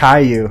 sorry,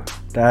 Caillou.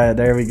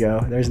 There we go.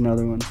 There's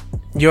another one.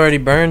 You already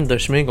burned the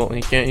Schmeagol.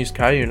 You can't use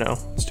Caillou now.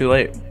 It's too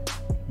late.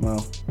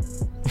 Well,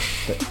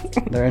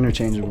 they're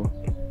interchangeable.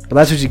 But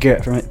that's what you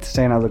get from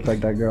saying I look like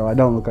that girl. I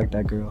don't look like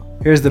that girl.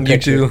 Here's the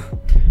picture.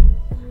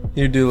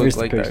 You do look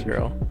like that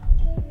girl.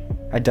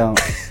 I don't.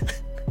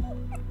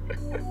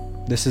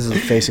 This is the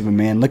face of a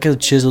man. Look how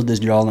chiseled this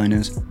jawline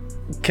is.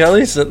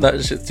 Kelly sent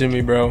that shit to me,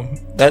 bro.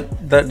 That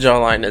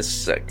jawline is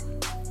sick.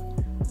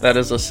 That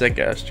is a sick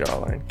ass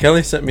jawline.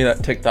 Kelly sent me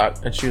that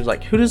TikTok and she was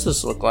like, "Who does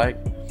this look like?"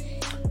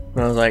 And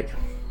I was like,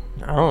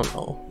 "I don't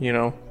know,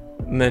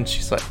 And then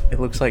she's like, "It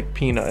looks like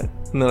Peanut."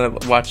 And then I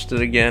watched it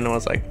again and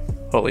was like,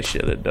 "Holy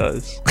shit, it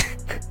does."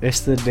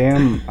 It's the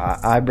damn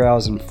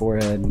eyebrows and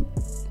forehead.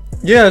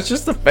 Yeah, it's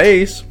just the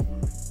face.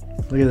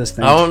 Look at this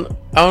thing. I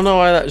don't know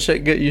why that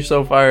shit get you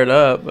so fired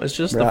up. It's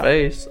just the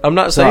face. I'm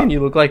not saying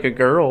you look like a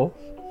girl.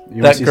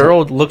 That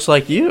girl looks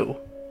like you.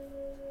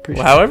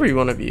 Well, however you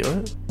want to view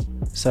it.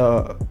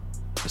 So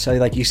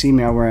like you see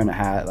me, I'm wearing a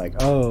hat.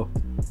 Like, oh,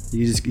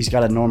 he's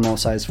got a normal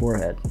size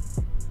forehead.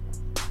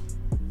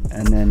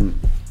 And then,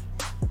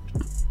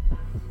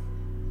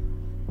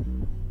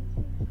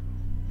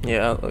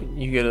 yeah,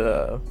 you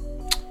could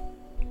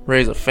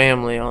raise a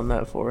family on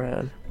that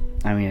forehead.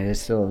 I mean, it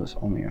still is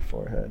only a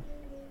forehead.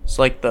 It's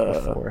like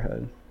the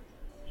forehead.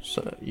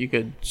 So you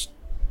could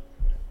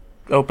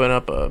open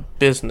up a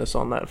business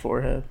on that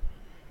forehead.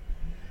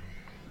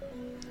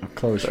 A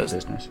closed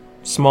business.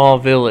 Small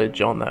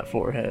village on that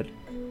forehead.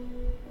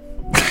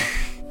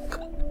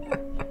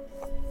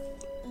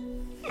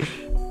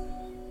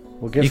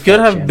 You could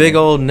have big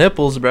old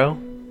nipples, bro.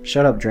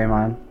 Shut up,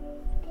 Draymond.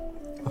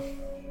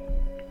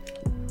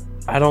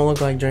 I don't look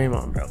like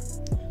Draymond, bro.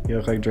 You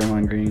look like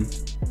Draymond Green.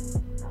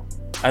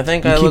 I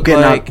think I look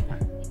like.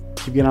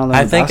 Keep getting on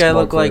I think I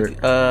look like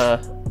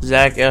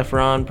Zac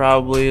Efron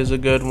probably is a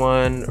good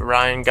one.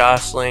 Ryan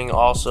Gosling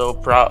also.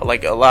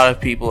 Like, a lot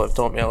of people have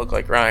told me I look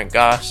like Ryan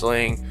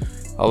Gosling.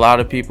 A lot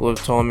of people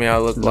have told me I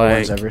look like... No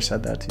one's ever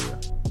said that to you.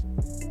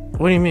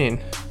 What do you mean?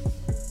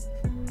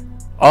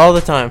 All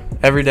the time.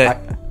 Every day.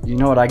 You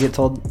know what I get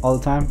told all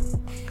the time?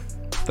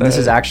 This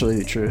is actually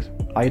the truth.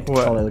 I get told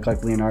I look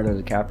like Leonardo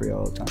DiCaprio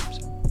all the time.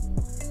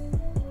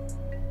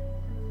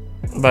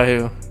 So. By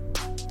who?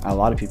 A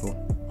lot of people.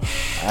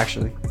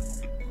 Actually.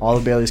 All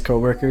of Bailey's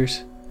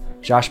co-workers.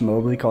 Josh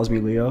Mobley calls me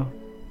Leo.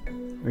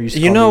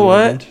 You know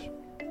what?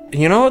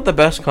 You know what the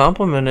best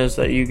compliment is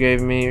that you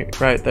gave me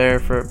right there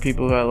for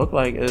people who I look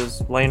like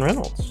is Lane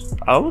Reynolds.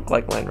 I look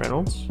like Lane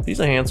Reynolds. He's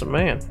a handsome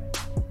man.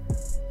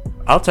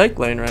 I'll take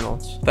Lane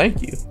Reynolds.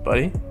 Thank you,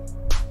 buddy.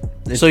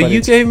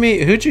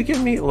 Who'd you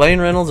give me? Lane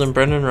Reynolds and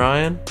Brendan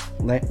Ryan?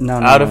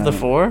 Out of the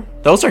four?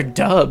 Those are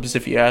dubs,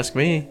 if you ask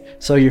me.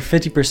 So you're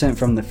 50%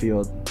 from the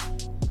field.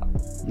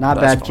 Not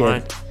That's bad,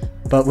 fine. kid.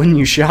 But when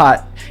you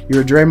shot, you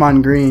were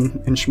Draymond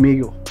Green and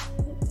Schmeigel.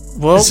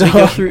 Well,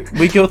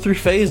 we go through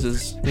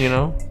phases, you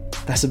know?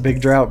 That's a big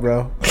drought,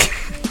 bro.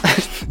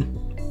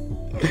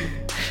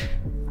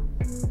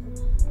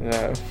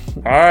 Yeah.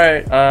 All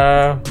right.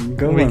 We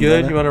good?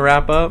 Brother. You want to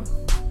wrap up?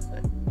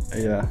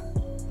 Yeah.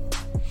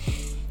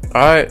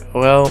 All right.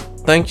 Well,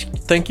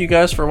 thank you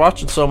guys for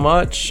watching so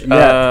much.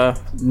 Yeah.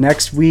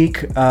 Next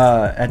week,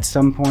 at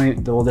some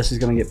point, this is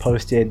going to get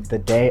posted the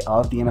day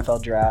of the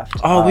NFL draft.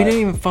 Oh, we didn't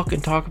even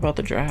fucking talk about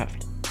the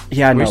draft.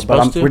 Yeah, no,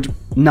 but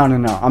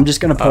no. I'm just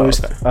going to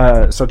post.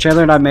 Okay. So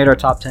Chandler and I made our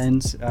top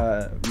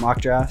 10s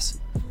mock drafts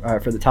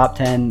for the top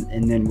 10,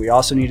 and then we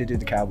also need to do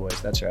the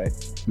Cowboys. That's right.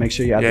 Make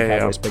sure you have the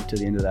Cowboys picked to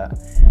the end of that.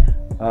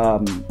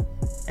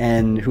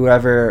 And we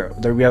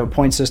have a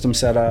point system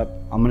set up.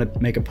 I'm going to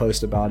make a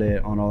post about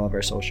it on all of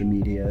our social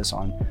medias.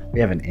 We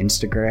have an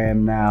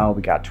Instagram now.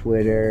 We got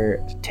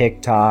Twitter,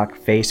 TikTok,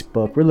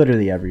 Facebook. We're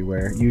literally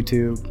everywhere.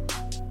 YouTube.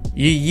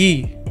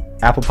 Yee.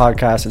 Apple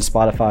Podcasts and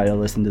Spotify to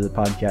listen to the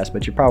podcast,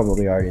 but you're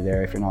probably already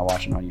there if you're not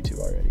watching on YouTube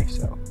already.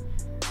 So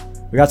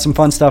we got some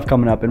fun stuff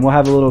coming up, and we'll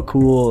have a little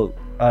cool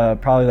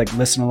probably like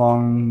listen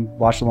along,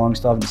 watch along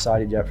stuff. Haven't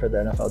decided yet for the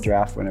NFL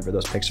draft whenever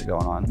those picks are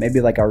going on.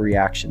 Maybe like our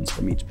reactions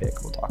from each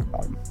pick. We'll talk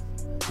about them.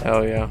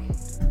 Hell yeah.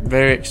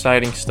 Very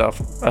exciting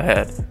stuff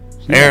ahead.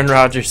 Yeah. Aaron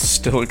Rodgers is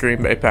still a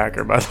Green Bay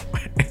Packer, by the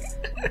way.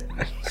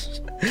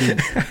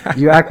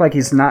 You act like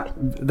he's not.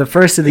 The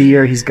first of the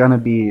year, he's gonna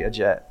be a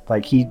Jet.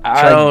 Like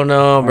I don't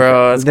know,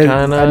 bro. It's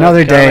kind of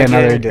another day.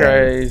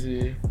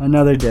 Crazy.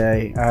 Another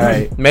day. All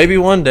right. Maybe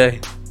one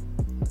day.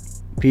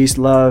 Peace,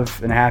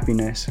 love, and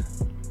happiness.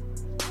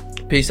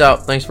 Peace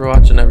out. Thanks for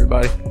watching,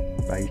 everybody.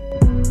 Bye.